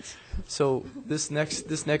 Thanks. So this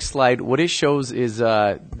next slide, what it shows is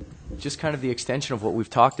just kind of the extension of what we've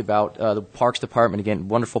talked about. The Parks Department, again,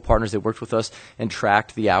 wonderful partners. They worked with us and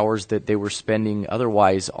tracked the hours that they were spending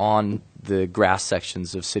otherwise on the grass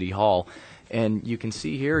sections of City Hall. And you can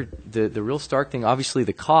see here the real stark thing, obviously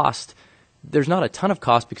the cost. There's not a ton of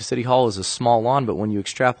cost because City Hall is a small lawn, but when you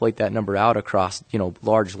extrapolate that number out across,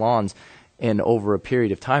 large lawns and over a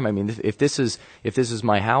period of time, I mean, if this is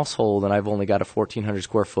my household and I've only got a 1,400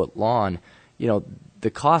 square foot lawn,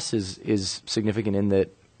 the cost is significant in that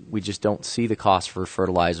we just don't see the cost for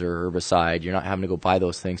fertilizer or herbicide. You're not having to go buy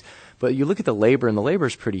those things. But you look at the labor, and the labor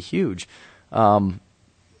is pretty huge.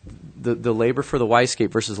 The labor for the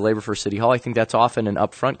Y-scape versus the labor for City Hall, I think that's often an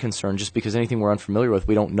upfront concern just because anything we're unfamiliar with,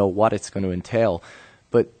 we don't know what it's going to entail.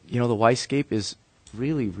 But, the Y-scape is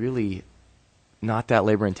really, really not that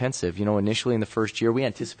labor intensive. Initially in the first year, we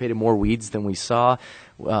anticipated more weeds than we saw.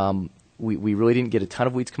 We really didn't get a ton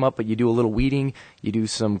of weeds come up, but you do a little weeding, you do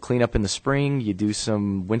some cleanup in the spring, you do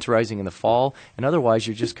some winterizing in the fall, and otherwise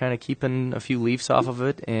you're just kind of keeping a few leaves off of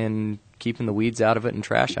it and keeping the weeds out of it and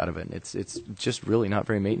trash out of it. It's just really not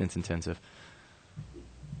very maintenance intensive.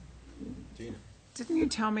 Didn't you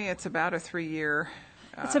tell me it's about a 3-year?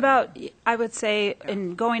 It's about, I would say,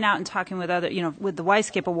 in going out and talking with other, with the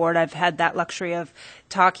Y-scape Award, I've had that luxury of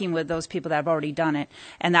talking with those people that have already done it.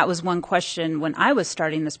 And that was one question when I was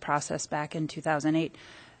starting this process back in 2008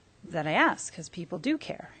 that I asked, because people do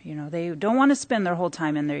care. They don't want to spend their whole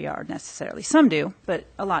time in their yard necessarily. Some do, but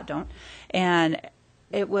a lot don't. And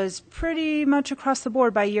it was pretty much across the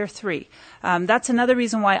board by year 3. That's another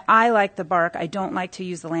reason why I like the bark. I don't like to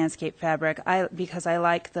use the landscape fabric because I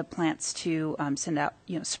like the plants to send out,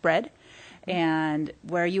 spread. And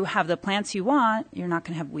where you have the plants you want, you're not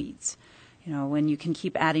going to have weeds. When you can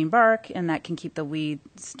keep adding bark, and that can keep the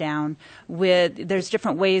weeds down. There's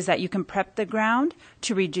different ways that you can prep the ground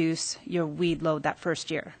to reduce your weed load that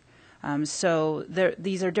first year. So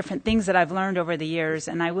these are different things that I've learned over the years,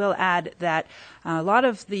 and I will add that a lot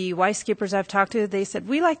of the Y-scapers I've talked to, they said,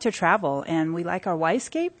 we like to travel, and we like our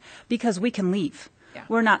Y-scape because we can leave. Yeah.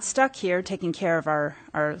 We're not stuck here taking care of our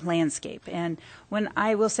landscape. And when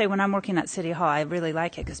I'm working at City Hall, I really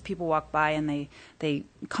like it because people walk by and they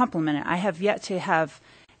compliment it. I have yet to have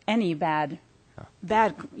any bad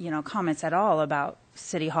comments at all about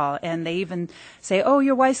City Hall, and they even say, "Oh,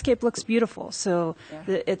 your Y-scape looks beautiful." So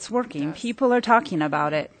it's working. People are talking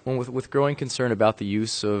about it. Well, with growing concern about the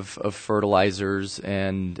use of fertilizers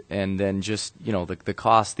and then just the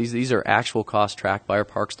cost. These are actual costs tracked by our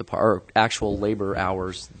Parks Department, or actual labor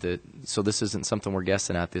hours. So this isn't something we're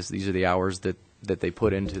guessing at. These are the hours that they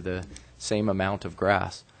put into the same amount of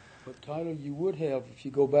grass. But Tyler, you would have, if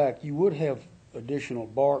you go back, additional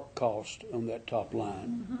bark cost on that top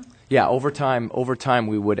line. Mm-hmm. Yeah, over time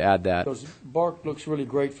we would add that. Because bark looks really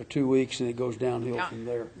great for 2 weeks and it goes downhill from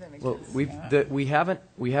there. Well, we haven't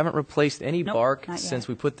replaced any bark since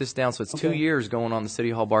we put this down, so it's 2 years going on the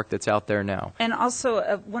City Hall bark that's out there now. And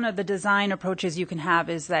also one of the design approaches you can have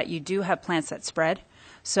is that you do have plants that spread.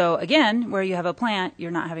 So again, where you have a plant, you're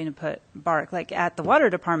not having to put bark. Like at the water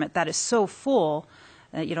department, that is so full.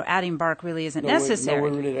 Adding bark really isn't necessary. No way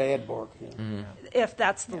really to add bark. Yeah. Mm-hmm. If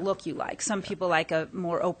that's the look you like. Some people like a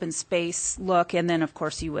more open space look, and then, of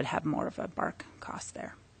course, you would have more of a bark cost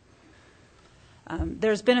there.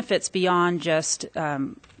 There's benefits beyond just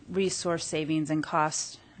resource savings and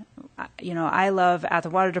cost. I love at the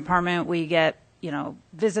water department, we get,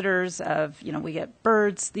 visitors of, we get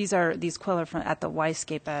birds. These quail are at the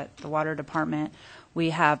Y-scape at the water department. We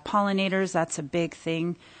have pollinators. That's a big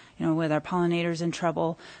thing. With our pollinators in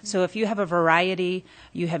trouble. So if you have a variety,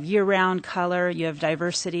 you have year-round color, you have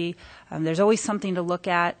diversity, there's always something to look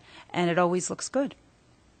at, and it always looks good.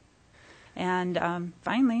 And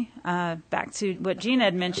finally, back to what Gina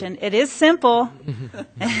had mentioned, it is simple.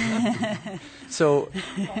 So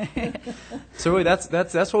really, that's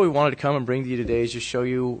what we wanted to come and bring to you today, is just show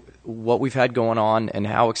you what we've had going on and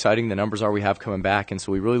how exciting the numbers are we have coming back. And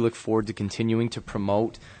so we really look forward to continuing to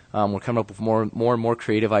promote. We're coming up with more and more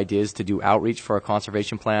creative ideas to do outreach for our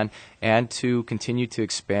conservation plan and to continue to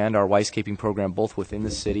expand our Y-scaping program both within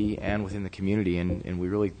the city and within the community. And we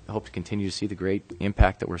really hope to continue to see the great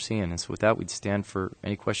impact that we're seeing. And so with that, we'd stand for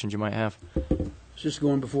any questions you might have. Is this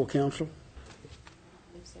going before council?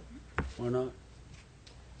 Why not?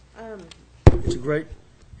 It's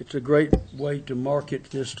a great way to market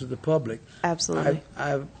this to the public. Absolutely.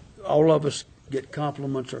 All of us get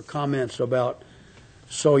compliments or comments about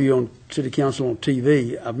saw you on city council on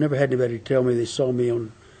TV. I've never had anybody tell me they saw me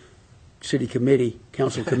on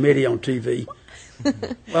council committee on TV.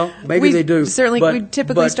 Well, maybe they do. Certainly, but- we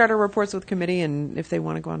typically but start our reports with committee, and if they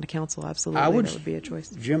want to go on to council, absolutely, that would be a choice.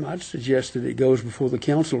 Jim, I'd suggest that it goes before the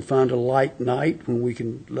council, find a light night when we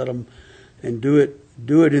can let them, and do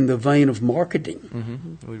it in the vein of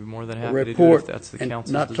marketing. We'd be more than A happy to do it report, if that's the and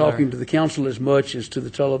council's not desire. talking to the council as much as to the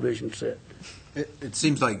television set. It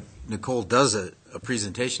seems like Nicole does a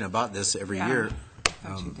presentation about this every Yeah. year,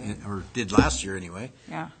 thought she did. or did last year anyway,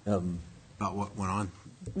 Yeah. about what went on.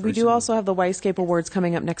 We do also have the Yscape Awards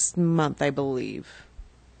coming up next month, I believe.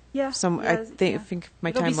 Yeah. I think my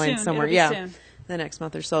It'll be timeline's soon. somewhere. It'll be Yeah, soon. the next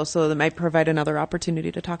month or so. So that might provide another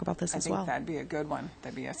opportunity to talk about this I as think well. that'd be a good one.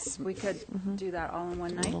 That'd be a We could do that all in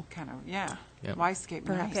one night. kind of, yeah. Yep. Yscape,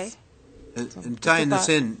 nice. Okay. And tying this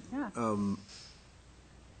in, Yeah.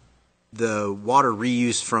 the water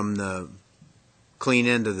reuse from the clean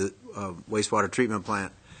end of the wastewater treatment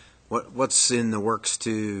plant, what's in the works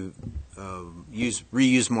to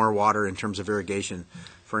reuse more water in terms of irrigation?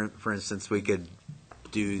 For instance, we could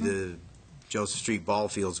do the Joseph Street ball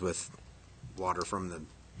fields with water from the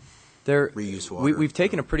reuse water. We've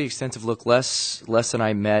taken a pretty extensive look. Les and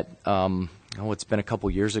I met, it's been a couple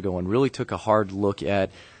years ago, and really took a hard look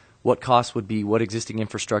at what costs would be, what existing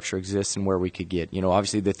infrastructure exists, and where we could get.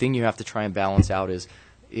 Obviously, the thing you have to try and balance out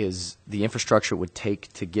is the infrastructure it would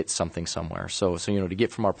take to get something somewhere. So to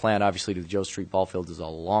get from our plant, obviously, to the Joe Street ball field is a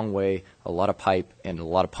long way, a lot of pipe, and a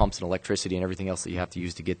lot of pumps and electricity and everything else that you have to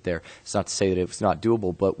use to get there. It's not to say that it's not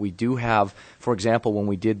doable, but we do have, for example, when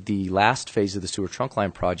we did the last phase of the sewer trunk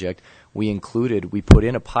line project, we put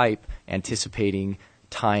in a pipe anticipating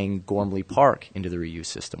tying Gormley Park into the reuse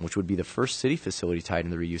system, which would be the first city facility tied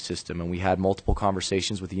in the reuse system. And we had multiple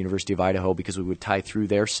conversations with the University of Idaho because we would tie through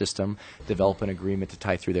their system, develop an agreement to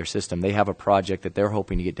tie through their system. They have a project that they're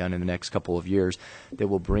hoping to get done in the next couple of years that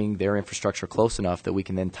will bring their infrastructure close enough that we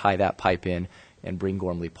can then tie that pipe in and bring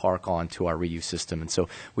Gormley Park on to our reuse system. And so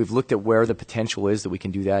we've looked at where the potential is that we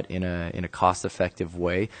can do that in a cost-effective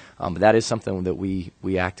way. But that is something that we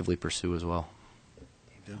actively pursue as well.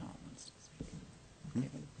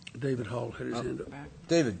 David Hall had his hand up.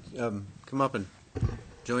 David, come up and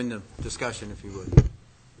join the discussion if you would.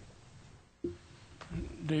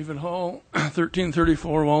 David Hall,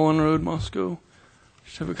 1334 Wallen Road, Moscow.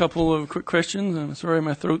 Just have a couple of quick questions. I'm sorry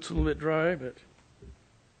my throat's a little bit dry, but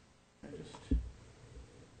I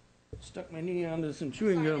just stuck my knee onto some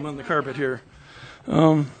chewing gum on the carpet here.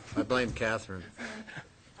 I blame Catherine.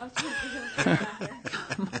 Get out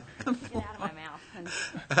of my mouth.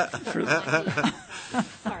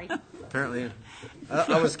 Sorry. Apparently,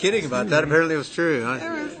 I was kidding about that. Apparently, it was true.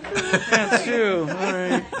 That's true. All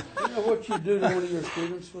right. You know what you do to one of your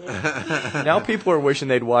students? Now people are wishing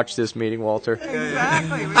they'd watch this meeting, Walter.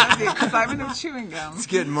 Exactly. We have the excitement of chewing gum. It's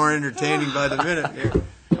getting more entertaining by the minute here.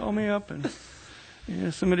 Call me up and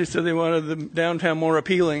somebody said they wanted the downtown more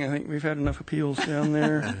appealing. I think we've had enough appeals down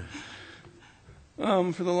there.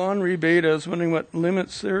 For the lawn rebate, I was wondering what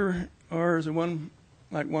limits there are. Is it one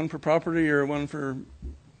per property or one for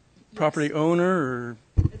property owner? Or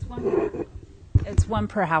It's one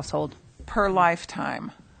per household. Per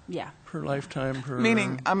lifetime. Yeah. per lifetime?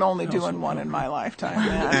 Meaning I'm only doing one in my lifetime.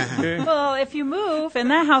 Yeah. Okay. Well, if you move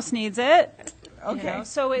and that house needs it, Okay.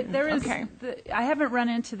 So there is. Okay. I haven't run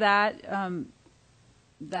into that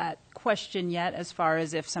that question yet, as far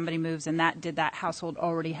as if somebody moves and did that household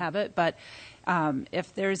already have it, but.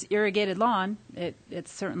 If there's irrigated lawn,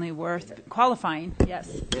 it's certainly worth qualifying,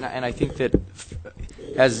 yes. And I think that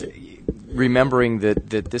as remembering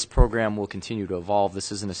that this program will continue to evolve,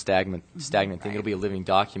 this isn't a stagnant thing. It'll be a living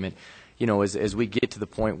document. You know, as we get to the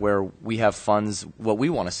point where we have funds, what we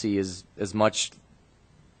want to see is as much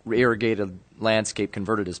irrigated landscape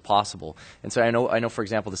converted as possible. And so I know, for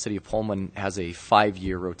example, the city of Pullman has a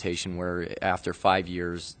 5-year rotation where after 5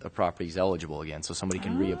 years a property is eligible again, so somebody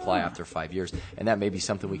can reapply after 5 years, and that may be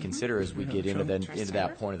something we consider as we get into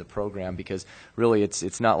that point of the program, because really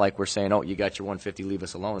it's not like we're saying, oh, you got your 150, leave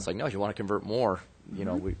us alone. It's like, no, if you want to convert more, you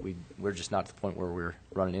know, we're just not to the point where we're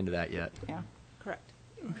running into that yet. Yeah. Correct.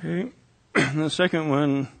 Okay. The second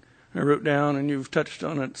one I wrote down, and you've touched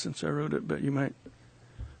on it since I wrote it, but you might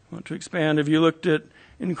want to expand. Have you looked at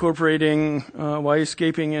incorporating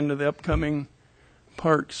Y-scaping into the upcoming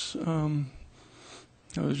parks? I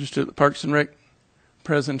was just at the Parks and Rec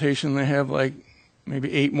presentation. They have like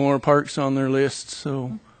maybe 8 more parks on their list.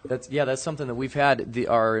 So that's something that we've had.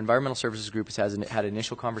 Our environmental services group has had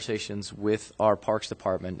initial conversations with our parks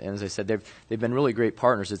department, and as I said, they've been really great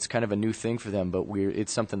partners. It's kind of a new thing for them, but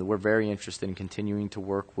it's something that we're very interested in continuing to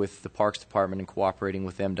work with the parks department and cooperating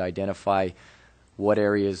with them to identify what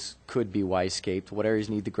areas could be Y-scaped, what areas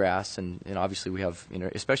need the grass, and obviously we have,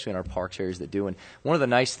 especially in our parks, areas that do. And one of the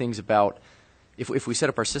nice things about if we set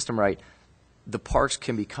up our system right, the parks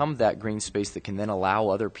can become that green space that can then allow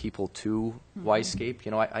other people to Y-scape.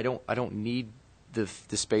 You know, I don't need the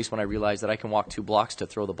space when I realize that I can walk 2 blocks to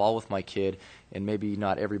throw the ball with my kid, and maybe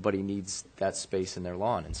not everybody needs that space in their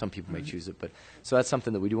lawn, and some people may choose it. But so that's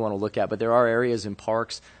something that we do want to look at. But there are areas in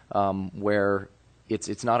parks where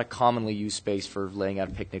it's not a commonly used space for laying out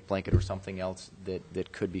a picnic blanket or something else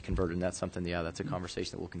that could be converted, and that's something, that's a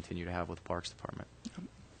conversation that we'll continue to have with the Parks Department.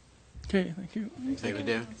 Okay, thank you. Thank you,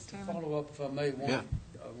 David. Follow up, if I may, Yeah.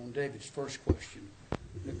 on David's first question.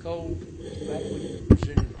 Nicole, back when you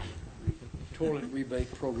presented the toilet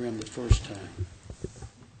rebate program the first time, this is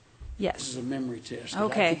Yes. a memory test.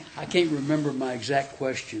 Okay. I can't remember my exact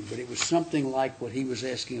question, but it was something like what he was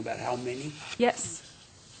asking about how many. Yes.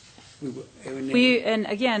 We And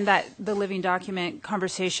again, that the living document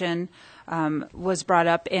conversation was brought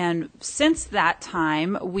up, and since that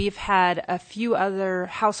time, we've had a few other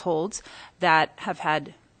households that have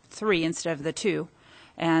had 3 instead of the 2,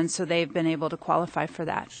 and so they've been able to qualify for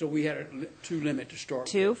that. So we had a 2 limit to start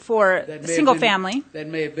 2 with. for That may have single been- family, That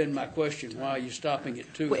may have been my question. Why are you stopping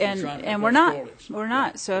at 2? and we're not. We're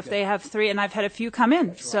not. So if they have 3, and I've had a few come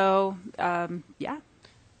in, so yeah.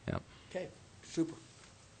 Okay, super.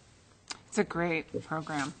 It's a great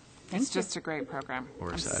program. Thank It's you. just a great program. We're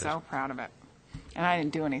I'm excited. so proud of it. And I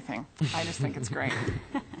didn't do anything. I just think it's great.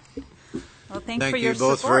 Well, thanks Thank for your you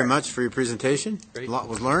both support. very much for your presentation. A lot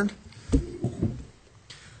was learned.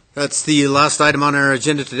 That's the last item on our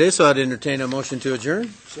agenda today, so I'd entertain a motion to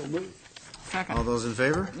adjourn. So move. Second. All those in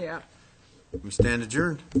favor? Yeah. We stand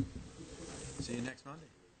adjourned. See you next Monday.